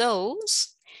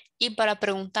those. Y para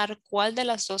preguntar cuál de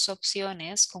las dos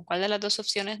opciones, con cuál de las dos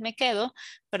opciones me quedo,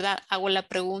 ¿verdad? Hago la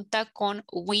pregunta con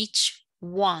which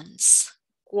ones,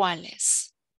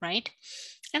 ¿cuáles? Right?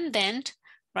 And then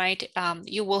right,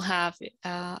 you will have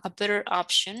a better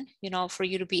option, you know, for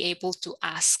you to be able to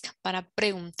ask, para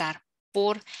preguntar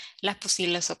por las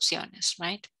posibles opciones,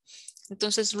 right?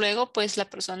 Entonces luego pues la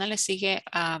persona le sigue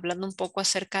hablando un poco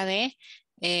acerca de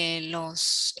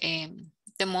los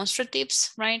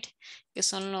demonstratives, right? Que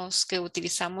son los que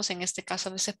utilizamos en este caso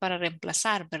a veces para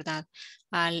reemplazar, ¿verdad?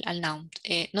 Al noun.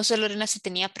 No sé, Lorena, si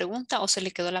tenía pregunta o se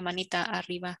le quedó la manita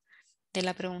arriba de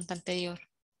la pregunta anterior.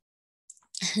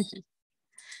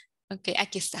 Ok,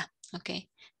 aquí está. Ok.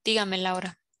 Dígame,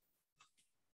 Laura.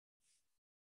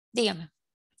 Dígame.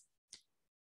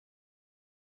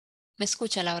 ¿Me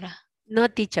escucha, Laura? No,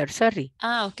 teacher, sorry.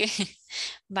 Ah, ok.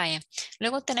 Vaya.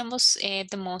 Luego tenemos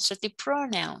demonstrative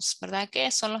pronouns, ¿verdad? Que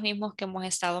son los mismos que hemos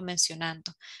estado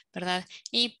mencionando, ¿verdad?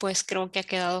 Y pues creo que ha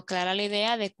quedado clara la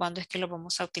idea de cuándo es que lo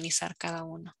vamos a utilizar cada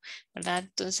uno, ¿verdad?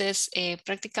 Entonces,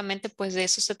 prácticamente pues de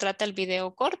eso se trata el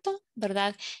video corto,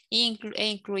 ¿verdad? Y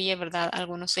incluye, ¿verdad?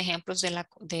 Algunos ejemplos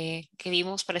que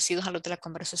vimos parecidos a los de la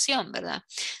conversación, ¿verdad?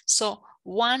 So,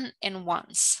 one and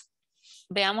once.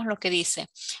 Veamos lo que dice.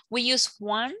 We use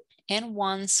one and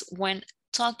once when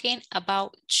talking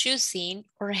about choosing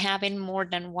or having more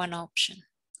than one option.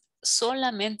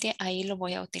 Solamente ahí lo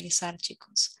voy a utilizar,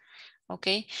 chicos. ¿Ok?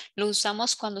 Lo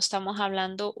usamos cuando estamos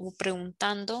hablando o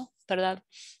preguntando, ¿verdad?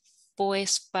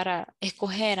 Pues para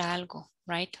escoger algo,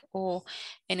 right? O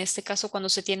en este caso cuando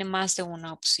se tiene más de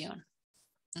una opción.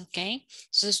 ¿Ok?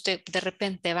 Entonces usted de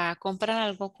repente va a comprar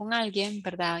algo con alguien,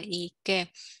 ¿verdad? Y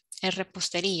que es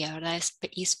repostería, ¿verdad?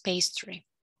 Es pastry.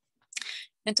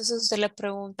 Entonces usted le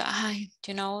pregunta, ay,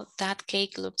 you know, that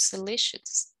cake looks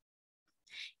delicious.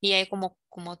 Y hay como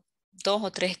 2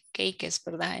 o 3 cakes,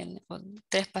 ¿verdad? O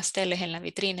 3 pasteles en la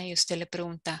vitrina y usted le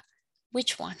pregunta,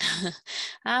 which one?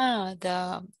 Ah,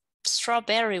 the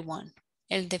strawberry one.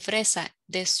 El de fresa,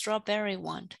 the strawberry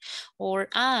one. Or,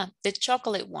 the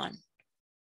chocolate one.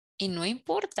 Y no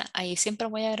importa, ahí siempre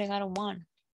voy a agregar un one.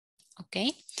 ¿Ok?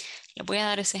 Le voy a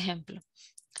dar ese ejemplo.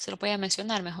 Se lo voy a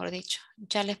mencionar, mejor dicho.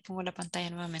 Ya les pongo la pantalla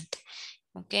nuevamente.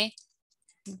 ¿Ok?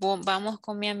 Vamos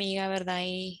con mi amiga, ¿verdad?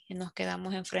 Y nos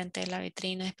quedamos enfrente de la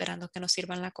vitrina esperando que nos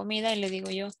sirvan la comida. Y le digo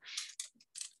yo,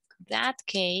 that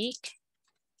cake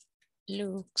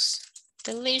looks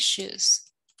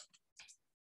delicious.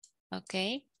 ¿Ok?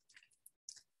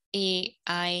 Y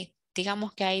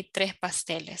digamos que hay 3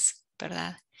 pasteles,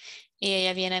 ¿verdad? Y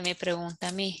ella viene y me pregunta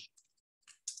a mí,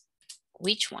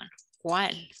 which one?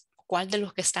 ¿Cuál? ¿Cuál de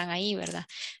los que están ahí, verdad?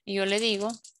 Y yo le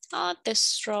digo, the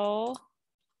strawberry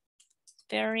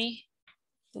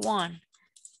one.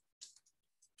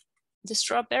 The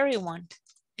strawberry one.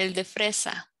 El de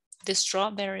fresa. The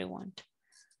strawberry one.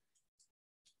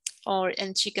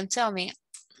 And she can tell me,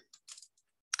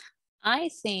 I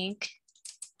think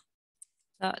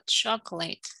the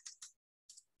chocolate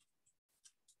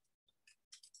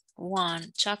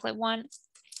one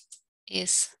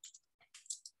is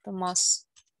the most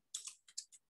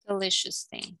delicious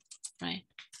thing, right?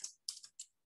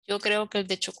 Yo creo que el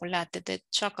de chocolate, the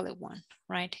chocolate one,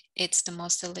 right? It's the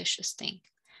most delicious thing,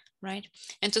 right?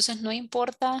 Entonces no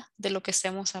importa de lo que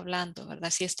estemos hablando,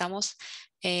 ¿verdad? Si estamos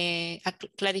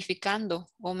clarificando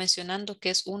o mencionando que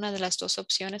es una de las 2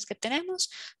 opciones que tenemos,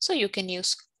 so you can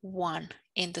use one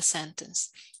in the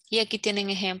sentence. Y aquí tienen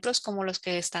ejemplos como los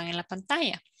que están en la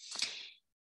pantalla.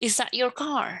 Is that your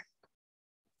car?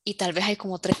 Y tal vez hay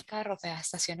como 3 carros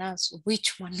estacionados.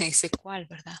 Which one dice cuál,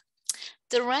 ¿verdad?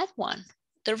 The red one.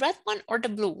 The red one or the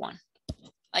blue one.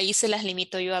 Ahí se las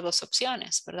limito yo a 2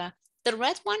 opciones, ¿verdad? The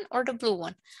red one or the blue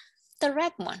one. The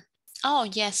red one. Oh,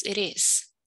 yes, it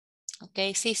is. Ok,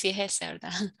 sí es ese,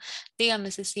 ¿verdad?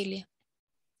 Dígame, Cecilia.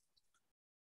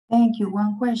 Thank you.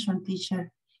 One question,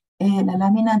 teacher. La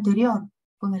lámina anterior,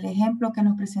 con el ejemplo que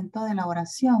nos presentó de la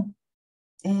oración,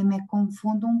 me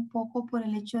confundo un poco por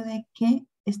el hecho de que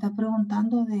está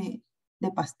preguntando de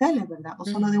pasteles, ¿verdad? O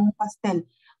solo de un pastel.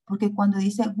 Porque cuando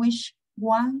dice which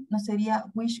one, no sería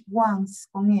which ones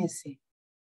con S.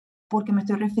 Porque me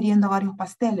estoy refiriendo a varios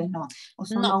pasteles, ¿no? O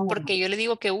solo No, uno. porque yo le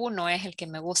digo que uno es el que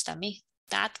me gusta a mí.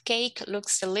 That cake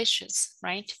looks delicious,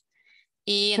 right?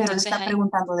 Y Pero entonces le está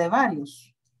preguntando de varios.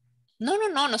 No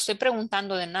estoy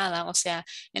preguntando de nada. O sea,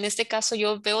 en este caso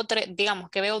yo veo digamos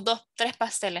que veo 3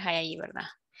 pasteles ahí, ¿verdad?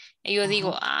 Y yo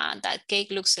digo, that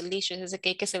cake looks delicious, ese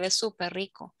cake se ve súper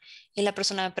rico. Y la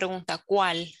persona me pregunta,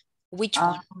 ¿cuál? Which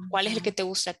one? ¿Cuál es el que te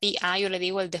gusta a ti? Yo le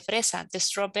digo el de fresa, the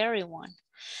strawberry one.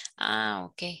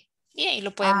 Ok. Y ahí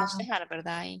lo podemos dejar,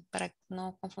 ¿verdad? Y para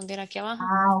no confundir aquí abajo.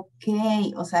 Ok.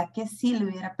 O sea que si le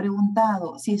hubiera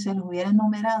preguntado, si se los hubiera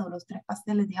enumerado los 3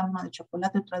 pasteles, digamos, uno de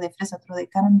chocolate, otro de fresa, otro de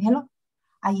caramelo,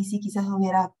 ahí sí quizás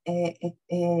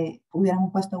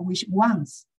hubiéramos puesto which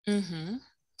ones.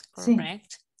 Sí.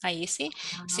 Correct. Ahí sí.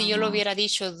 Si yo lo hubiera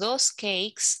dicho 2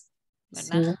 cakes,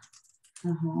 ¿verdad? Sí.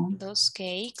 Ajá. 2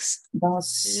 cakes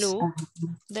Dos. look Ajá.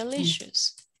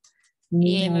 delicious.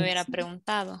 Y él me hubiera Yes.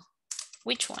 preguntado,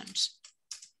 which ones?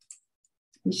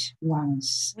 Which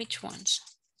ones? Which ones?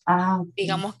 Ah, ok.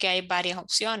 Digamos que hay varias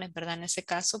opciones, ¿verdad? En ese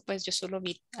caso, pues yo solo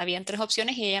vi, habían 3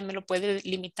 opciones y ella me lo puede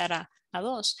limitar a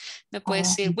 2. Me puede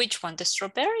decir, which one, the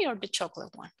strawberry or the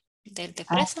chocolate one? ¿Del de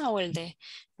fresa o el de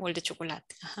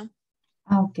chocolate? Ajá.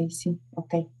 Ok, sí,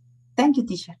 ok. Thank you,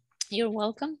 teacher. You're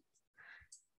welcome.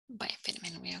 Vaya,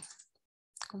 espérenme, no voy a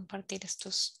compartir esto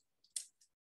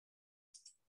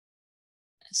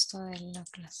de la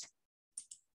clase.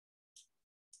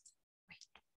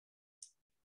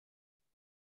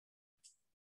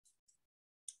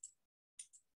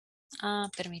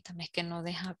 Permítame, es que no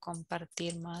deja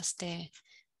compartir más de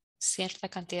cierta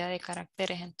cantidad de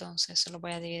caracteres, entonces se lo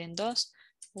voy a dividir en 2.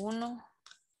 1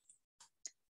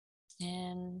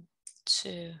 and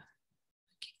 2.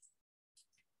 Okay.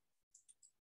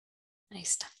 Ahí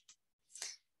está.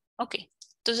 Ok,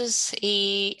 entonces,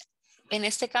 y en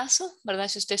este caso, ¿verdad?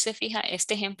 Si usted se fija,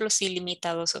 este ejemplo sí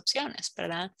limita 2 opciones,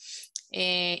 ¿verdad?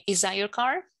 Is that your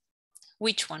car?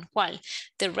 Which one? ¿Cuál?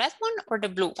 The red one or the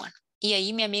blue one? Y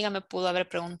ahí mi amiga me pudo haber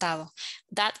preguntado,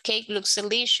 that cake looks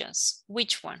delicious.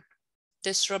 Which one?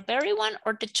 The strawberry one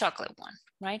or the chocolate one,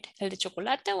 right? El de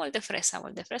chocolate o el de fresa, o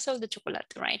el de fresa o el de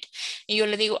chocolate, right? Y yo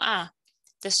le digo,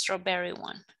 the strawberry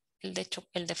one, el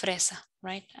de fresa,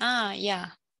 right?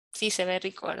 Yeah, sí se ve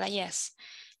rico, ¿verdad? Yes,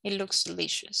 it looks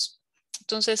delicious.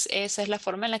 Entonces, esa es la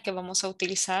forma en la que vamos a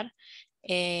utilizar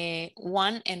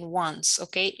one and ones,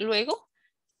 ¿ok? Luego,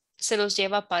 se los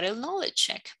lleva para el knowledge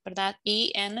check, ¿verdad?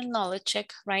 Y en el knowledge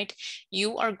check, right,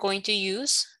 you are going to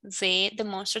use the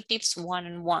demonstratives one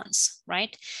and ones,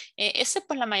 right? Este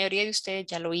pues la mayoría de ustedes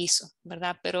ya lo hizo,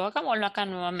 ¿verdad? Pero hagámoslo acá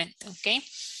nuevamente, ¿ok?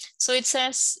 So it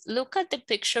says, look at the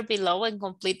picture below and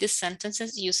complete the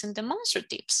sentences using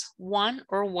demonstratives, one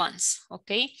or ones,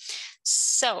 okay?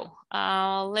 So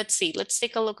let's see, let's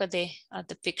take a look at the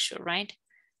picture, right?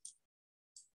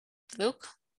 Look,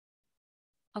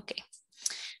 okay.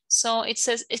 So it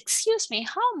says, excuse me,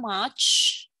 how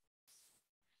much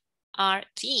are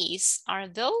these? Are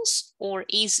those or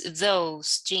is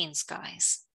those jeans,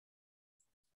 guys?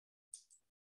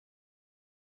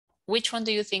 Which one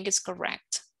do you think is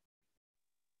correct?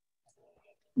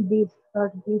 This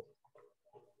or this.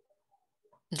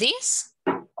 This?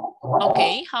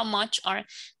 Okay, how much are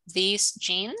these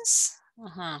jeans?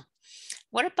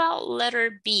 What about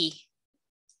letter B?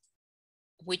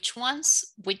 Which one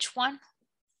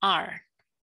are?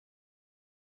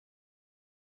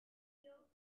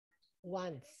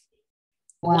 Once.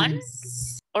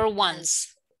 Ones or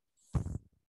ones?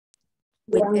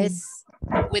 With S.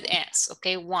 With S,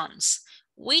 okay, ones.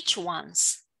 Which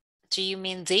ones? Do you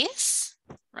mean this?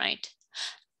 Right?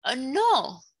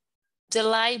 No, the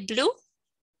light blue?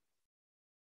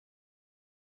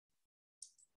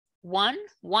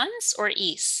 Ones or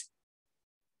is?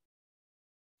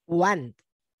 One.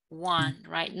 One,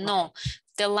 right? No,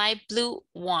 the light blue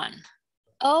one.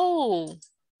 Oh,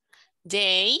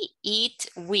 they eat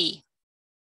we.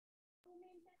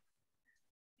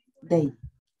 They.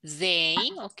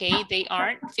 They, okay, they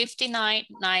are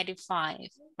 $59.95,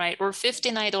 right? Or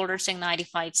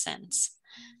 $59.95.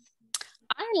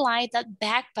 I like that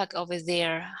backpack over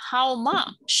there. How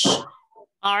much?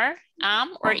 Are,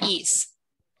 am, or is?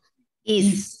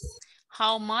 Is.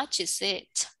 How much is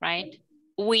it, right?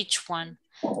 Which one?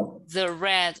 The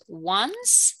red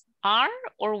ones are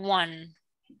or one?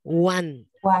 One.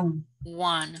 One.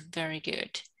 One, very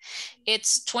good.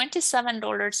 It's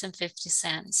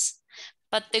 $27.50.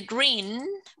 But the green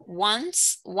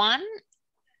ones, one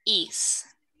is?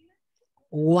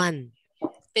 One.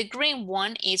 The green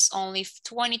one is only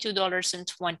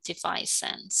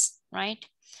 $22.25, right?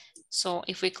 So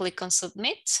if we click on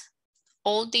submit,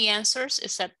 all the answers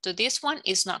except to this one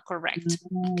is not correct,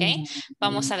 okay?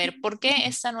 Vamos a ver, ¿por qué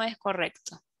esta no es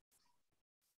correcto?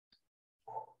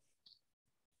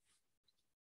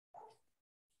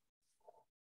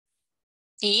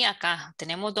 Y acá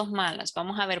tenemos 2 malas.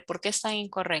 Vamos a ver por qué están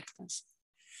incorrectas.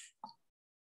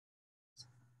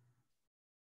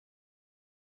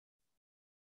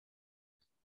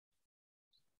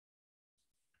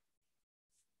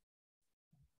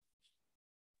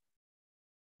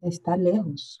 Está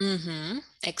lejos.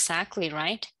 Exactly,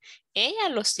 right? Ella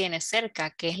los tiene cerca,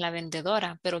 que es la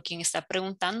vendedora, pero quien está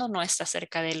preguntando no está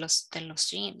cerca de los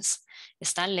jeans.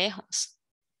 Está lejos,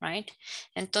 right?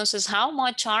 Entonces, how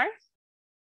much are?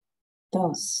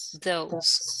 Dos.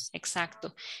 Those.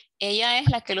 Exacto. ella es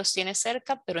la que los tiene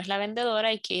cerca, pero es la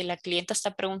vendedora y que la clienta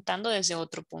está preguntando desde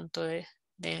otro punto de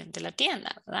la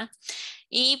tienda, ¿verdad?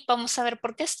 Y vamos a ver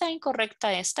por qué está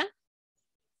incorrecta esta.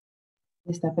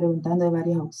 Está preguntando de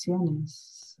varias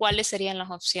opciones. ¿Cuáles serían las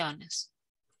opciones?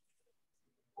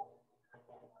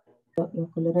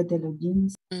 Los colores de los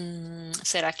jeans.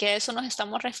 ¿Será que a eso nos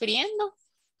estamos refiriendo?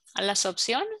 ¿A las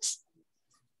opciones?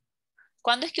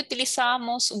 ¿Cuándo es que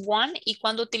utilizábamos one y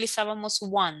cuándo utilizábamos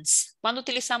once? ¿Cuándo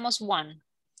utilizamos one?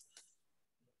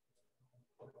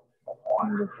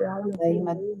 Cuando se habla Hay de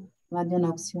más de una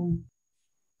opción.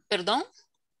 ¿Perdón?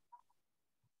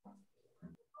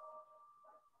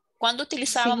 ¿Cuándo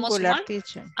utilizábamos Singular, one?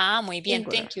 teacher. Ah, muy bien.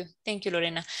 Singular. Thank you,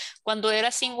 Lorena. Cuando era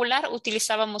singular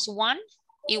utilizábamos one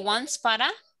y once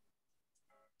para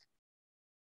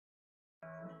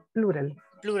Plural.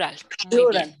 plural. Muy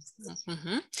Plural. bien.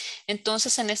 Ujú.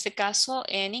 Entonces, en este caso,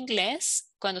 en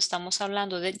inglés, cuando estamos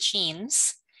hablando de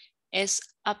jeans, es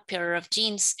a pair of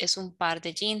jeans, es un par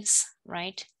de jeans,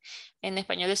 right? En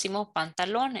español decimos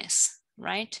pantalones,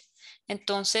 right?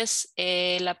 Entonces,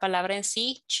 la palabra en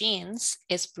sí, jeans,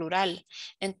 es plural.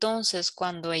 Entonces,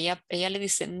 cuando ella le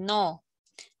dice, no,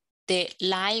 the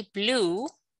light blue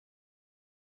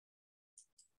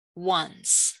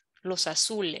ones, los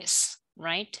azules,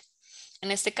 right?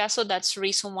 En este caso, that's the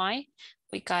reason why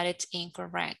we got it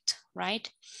incorrect, right?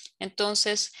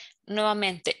 Entonces,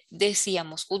 nuevamente,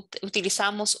 decíamos,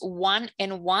 utilizamos one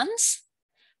and once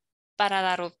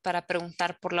para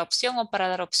preguntar por la opción o para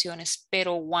dar opciones,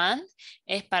 pero one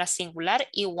es para singular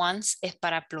y once es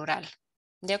para plural.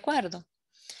 ¿De acuerdo?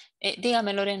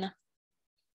 Dígame, Lorena.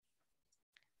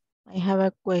 I have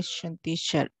a question,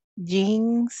 teacher.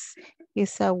 Jeans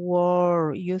is a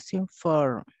word using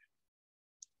for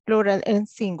plural and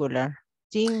singular.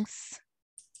 Jeans.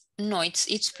 No,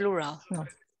 it's plural. No.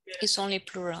 It's only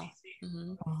plural.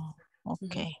 Mhm. Oh,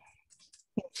 okay.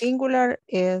 Singular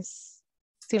es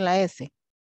sin la S.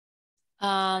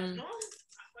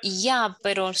 Ya,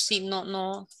 pero sí,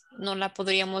 no la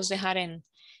podríamos dejar en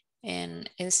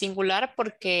singular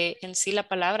porque en sí la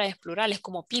palabra es plural, es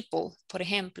como people, por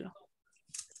ejemplo.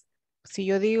 Si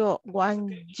yo digo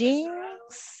one jeans,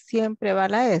 siempre va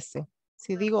la S.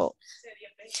 Si digo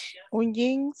un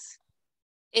jeans,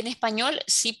 En español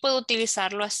sí puedo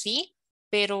utilizarlo así,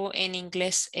 pero en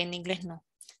inglés no,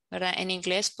 ¿verdad? En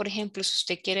inglés, por ejemplo, si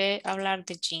usted quiere hablar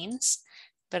de jeans,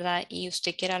 ¿verdad? Y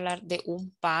usted quiere hablar de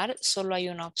un par, solo hay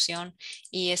una opción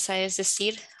y esa es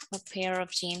decir, a pair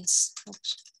of jeans.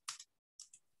 Oops.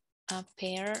 A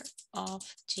pair of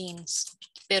jeans,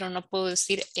 pero no puedo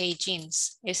decir a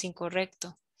jeans, es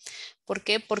incorrecto. ¿Por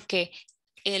qué? Porque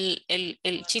el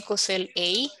chicos, el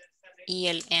a y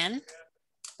el n,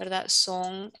 ¿verdad?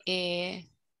 Son,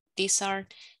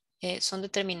 son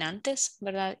determinantes,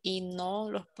 ¿verdad? Y no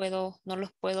los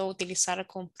puedo utilizar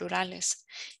con plurales.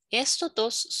 Estos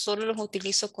dos solo los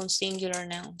utilizo con singular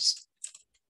nouns,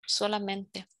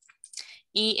 solamente.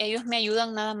 Y ellos me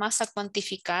ayudan nada más a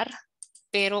cuantificar,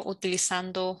 pero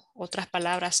utilizando otras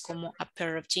palabras como a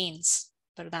pair of jeans,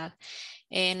 ¿verdad?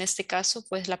 En este caso,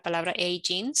 pues la palabra a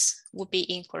jeans would be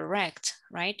incorrect,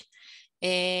 right?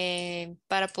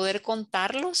 Para poder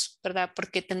contarlos, ¿verdad?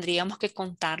 Porque tendríamos que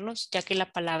contarlos, ya que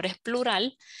la palabra es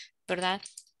plural, ¿verdad?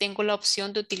 Tengo la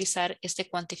opción de utilizar este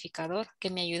cuantificador que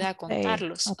me ayuda a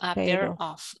contarlos, a pair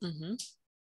of.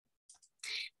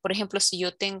 Por ejemplo, si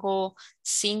yo tengo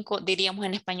 5, diríamos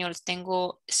en español,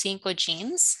 tengo 5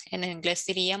 jeans, en inglés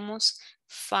diríamos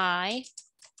 5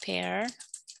 pair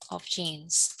of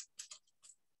jeans.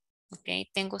 Ok,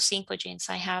 tengo 5 jeans,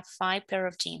 I have 5 pair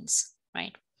of jeans,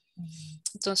 right?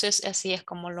 Entonces, así es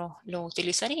como lo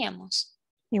utilizaríamos.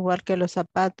 igual que los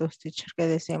zapatos, teacher, que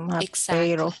decimos a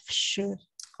pair of shoes.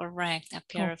 Correct, a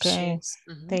pair of Okay, shoes.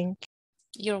 thank you.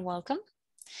 You're welcome.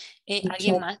 Teacher.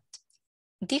 ¿Alguien más?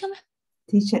 Dígame.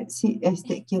 Teacher, sí,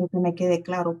 quiero que me quede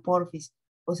claro, porfis.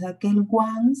 O sea que el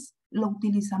once lo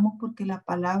utilizamos porque la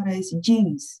palabra es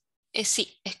jeans.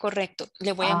 Sí, es correcto.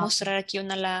 Le voy a mostrar aquí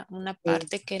una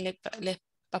parte que le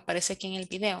aparece aquí en el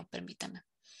video. Permítame.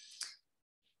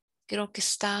 Creo que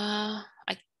está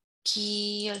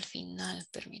aquí al final.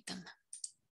 Permítame.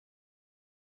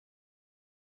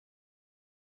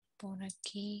 Por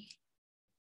aquí.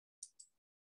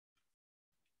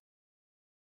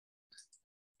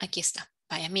 Aquí está.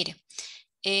 Vaya, mire.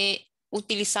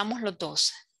 Utilizamos los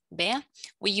dos. Vea.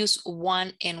 We use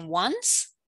one and once.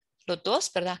 Los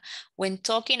dos, ¿verdad? When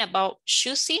talking about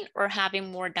choosing or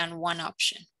having more than one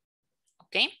option.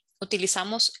 ¿Ok?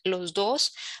 Utilizamos los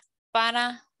dos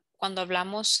para cuando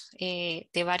hablamos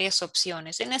de varias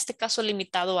opciones. En este caso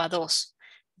limitado a 2,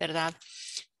 ¿verdad?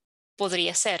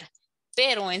 Podría ser.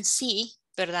 Pero en sí,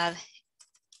 ¿verdad?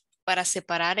 para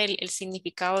separar el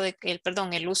significado de,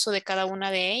 el uso de cada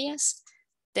una de ellas,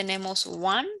 tenemos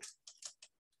one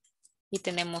y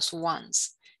tenemos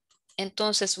ones.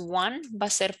 Entonces, one va a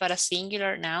ser para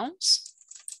singular nouns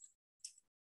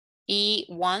y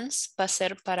ones va a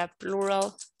ser para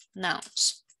plural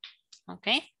nouns. ¿Ok?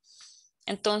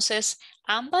 Entonces,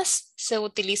 ambas se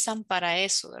utilizan para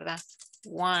eso, ¿verdad?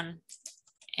 One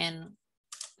and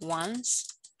ones,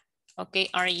 okay,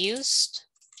 are used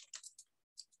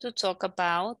to talk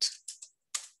about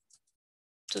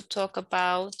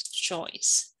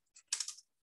choice.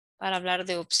 Para hablar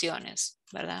de opciones,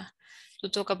 ¿verdad? To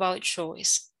talk about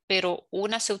choice. Pero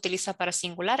una se utiliza para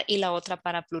singular y la otra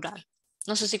para plural.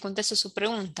 No sé si contesto su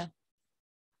pregunta.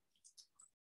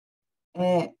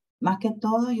 Más que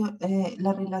todo, yo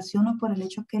la relaciono por el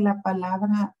hecho que la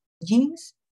palabra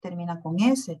jeans termina con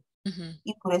S.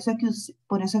 Y por eso es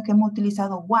que hemos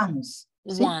utilizado ones.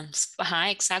 ¿Sí? Ones. Ajá,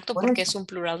 exacto, Por porque eso. es un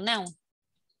plural noun.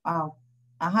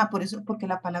 Ajá, por eso, porque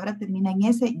la palabra termina en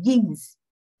S, jeans.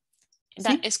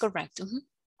 That ¿Sí? is correct.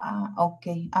 Ok.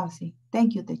 Sí.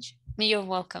 Thank you, teacher. You're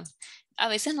welcome. A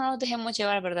veces no nos dejemos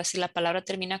llevar, ¿verdad? Si la palabra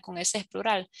termina con S es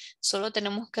plural. Solo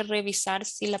tenemos que revisar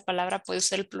si la palabra puede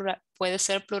ser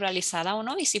pluralizada o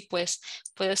no. Y si pues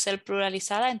puede ser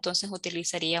pluralizada, entonces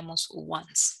utilizaríamos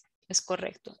ones. Es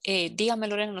correcto. Dígame,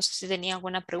 Lorena, no sé si tenía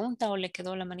alguna pregunta o le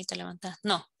quedó la manita levantada.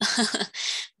 No.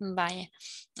 Vaya.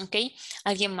 Ok.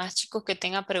 ¿Alguien más, chicos, que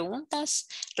tenga preguntas?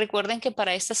 Recuerden que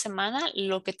para esta semana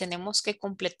lo que tenemos que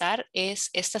completar es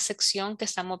esta sección que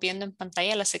estamos viendo en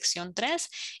pantalla, la sección 3,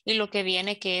 y lo que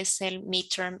viene que es el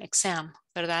midterm exam,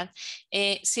 ¿verdad?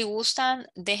 Si gustan,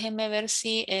 déjenme ver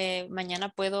si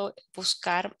mañana puedo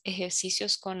buscar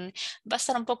ejercicios con... Va a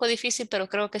estar un poco difícil, pero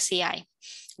creo que sí hay.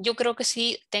 Yo creo que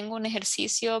sí tengo un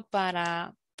ejercicio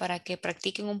para que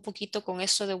practiquen un poquito con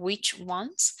esto de which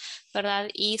ones, ¿verdad?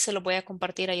 Y se lo voy a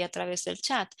compartir ahí a través del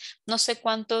chat. No sé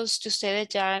cuántos de ustedes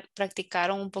ya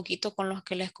practicaron un poquito con los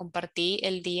que les compartí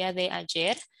el día de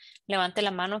ayer. Levante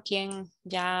la mano quien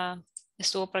ya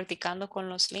estuvo practicando con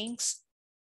los links.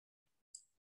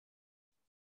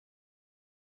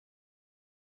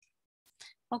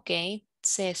 Ok,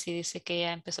 Ceci dice que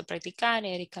ya empezó a practicar,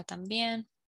 Erika también.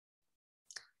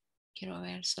 Quiero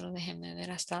ver, solo déjenme ver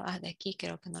hasta de aquí,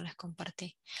 creo que no les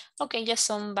compartí. Ok, ya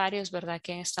son varios, ¿verdad?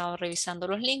 Que han estado revisando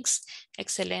los links.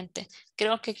 Excelente.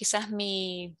 Creo que quizás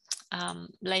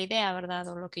la idea, ¿verdad?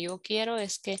 O lo que yo quiero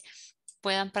es que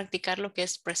puedan practicar lo que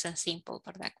es present simple,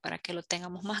 ¿verdad? Para que lo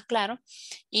tengamos más claro.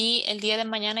 Y el día de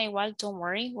mañana igual, don't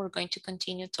worry, we're going to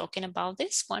continue talking about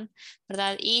this one,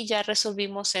 ¿verdad? Y ya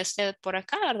resolvimos este por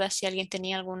acá, ¿verdad? Si alguien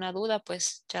tenía alguna duda,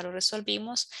 pues ya lo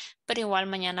resolvimos, pero igual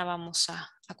mañana vamos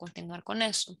a continuar con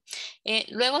eso.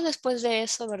 Luego después de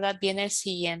eso, ¿verdad? Viene la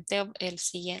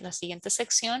siguiente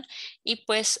sección y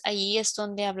pues ahí es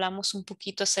donde hablamos un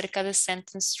poquito acerca de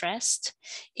sentence stressed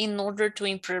in order to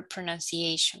improve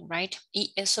pronunciation, right?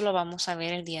 Y eso lo vamos a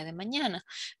ver el día de mañana.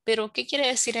 Pero, ¿qué quiere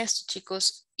decir esto,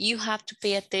 chicos? You have to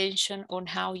pay attention on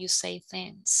how you say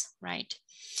things, right?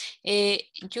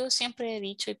 Yo siempre he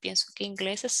dicho y pienso que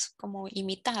inglés es como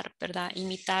imitar, ¿verdad?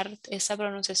 Imitar esa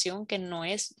pronunciación que no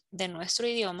es de nuestro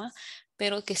idioma,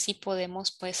 pero que sí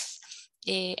podemos, pues,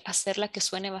 hacerla que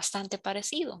suene bastante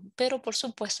parecido. Pero por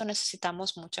supuesto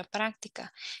necesitamos mucha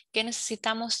práctica. ¿Qué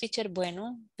necesitamos, teacher?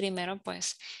 Bueno, primero,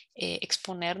 pues,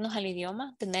 exponernos al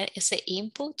idioma, tener ese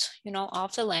input,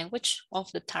 of the language,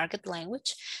 of the target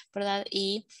language, ¿verdad?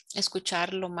 Y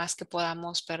escuchar lo más que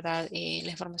podamos, ¿verdad?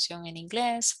 La información en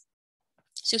inglés.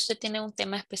 Si usted tiene un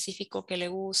tema específico que le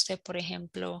guste, por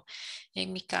ejemplo,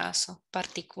 en mi caso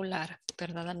particular,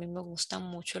 ¿verdad? A mí me gustan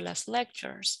mucho las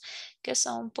lectures, que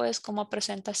son pues como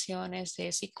presentaciones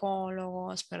de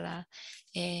psicólogos, ¿verdad?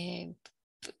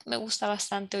 Me gusta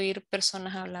bastante oír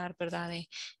personas hablar, ¿verdad? De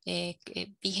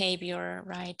behavior,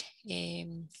 right?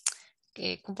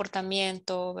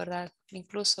 Comportamiento, ¿verdad?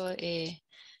 Incluso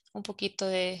un poquito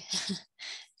de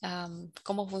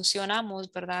cómo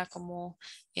funcionamos, ¿verdad? Como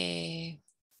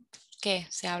que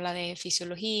se habla de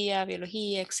fisiología,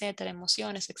 biología, etcétera,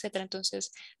 emociones, etcétera.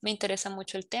 Entonces me interesa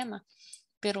mucho el tema,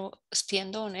 pero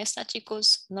siendo honesta,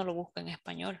 chicos, no lo busco en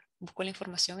español, busco la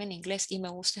información en inglés y me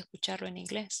gusta escucharlo en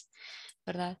inglés,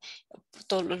 ¿verdad?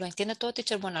 Todo, lo entiende todo,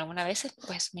 teacher. Bueno, algunas veces,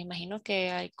 pues me imagino que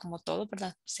hay como todo,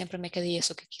 ¿verdad? Siempre me quedé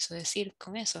eso que quiso decir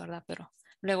con eso, ¿verdad? Pero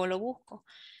luego lo busco.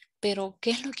 Pero, ¿qué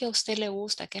es lo que a usted le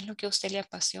gusta? ¿Qué es lo que a usted le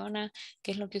apasiona?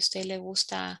 ¿Qué es lo que a usted le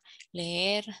gusta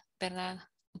leer? ¿Verdad?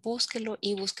 Búsquelo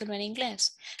y búsquelo en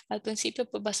inglés. Al principio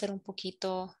pues va a ser un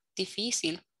poquito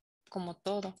difícil, como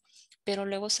todo, pero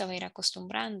luego se va a ir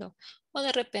acostumbrando. O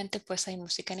de repente pues hay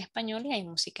música en español y hay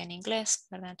música en inglés,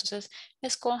 ¿verdad? Entonces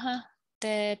escoja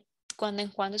de cuando en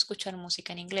cuando escuchar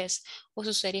música en inglés o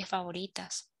sus series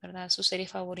favoritas, ¿verdad? Sus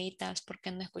series favoritas, ¿por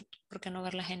qué no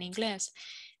verlas en inglés?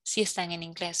 Si están en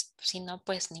inglés, si no,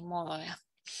 pues ni modo, ¿verdad?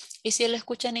 Y si él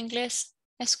escucha en inglés,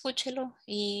 escúchelo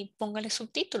y póngale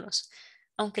subtítulos.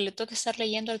 Aunque le toque estar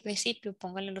leyendo al principio,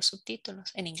 póngale los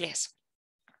subtítulos en inglés,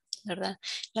 ¿verdad?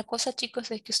 La cosa,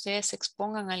 chicos, es que ustedes se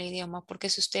expongan al idioma, porque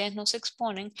si ustedes no se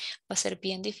exponen, va a ser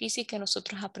bien difícil que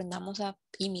nosotros aprendamos a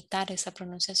imitar esa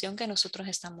pronunciación que nosotros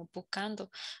estamos buscando,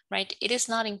 right? It is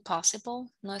not impossible,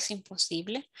 no es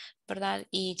imposible, ¿verdad?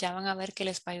 Y ya van a ver que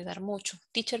les va a ayudar mucho.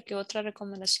 Teacher, ¿qué otra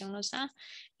recomendación nos da?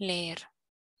 Leer,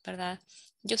 ¿verdad?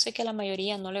 Yo sé que a la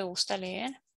mayoría no le gusta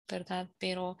leer, ¿verdad?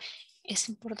 Pero es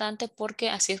importante porque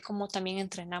así es como también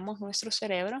entrenamos nuestro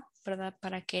cerebro, ¿verdad?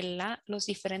 Para que los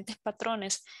diferentes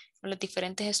patrones o las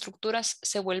diferentes estructuras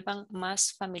se vuelvan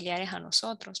más familiares a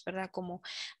nosotros, ¿verdad? Como,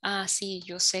 sí,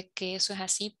 yo sé que eso es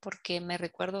así porque me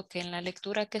recuerdo que en la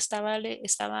lectura que estaba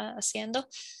haciendo,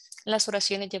 las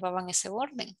oraciones llevaban ese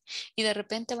orden. Y de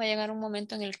repente va a llegar un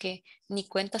momento en el que ni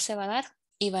cuenta se va a dar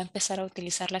y va a empezar a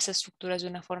utilizar las estructuras de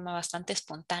una forma bastante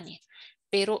espontánea.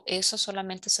 Pero eso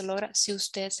solamente se logra si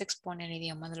usted se expone al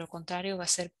idioma. De lo contrario, va a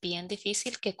ser bien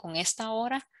difícil que con esta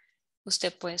hora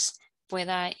usted pues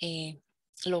pueda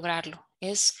lograrlo.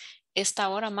 Es esta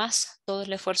hora más todo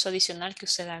el esfuerzo adicional que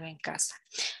usted haga en casa.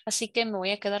 Así que me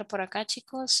voy a quedar por acá,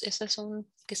 chicos. Esas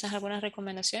son quizás algunas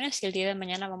recomendaciones y el día de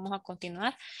mañana vamos a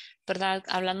continuar, ¿verdad?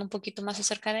 Hablando un poquito más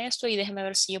acerca de esto y déjenme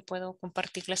ver si yo puedo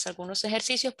compartirles algunos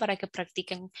ejercicios para que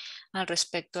practiquen al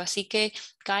respecto. Así que,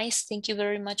 guys, thank you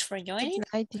very much for joining.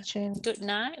 Good night, teacher.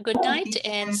 Good night,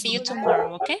 and see you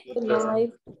tomorrow, okay? Good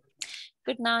night.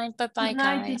 Good night, bye-bye, Good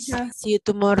night, guys. teacher. See you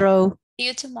tomorrow. See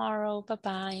you tomorrow,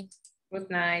 bye-bye. Good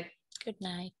night. Good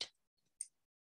night.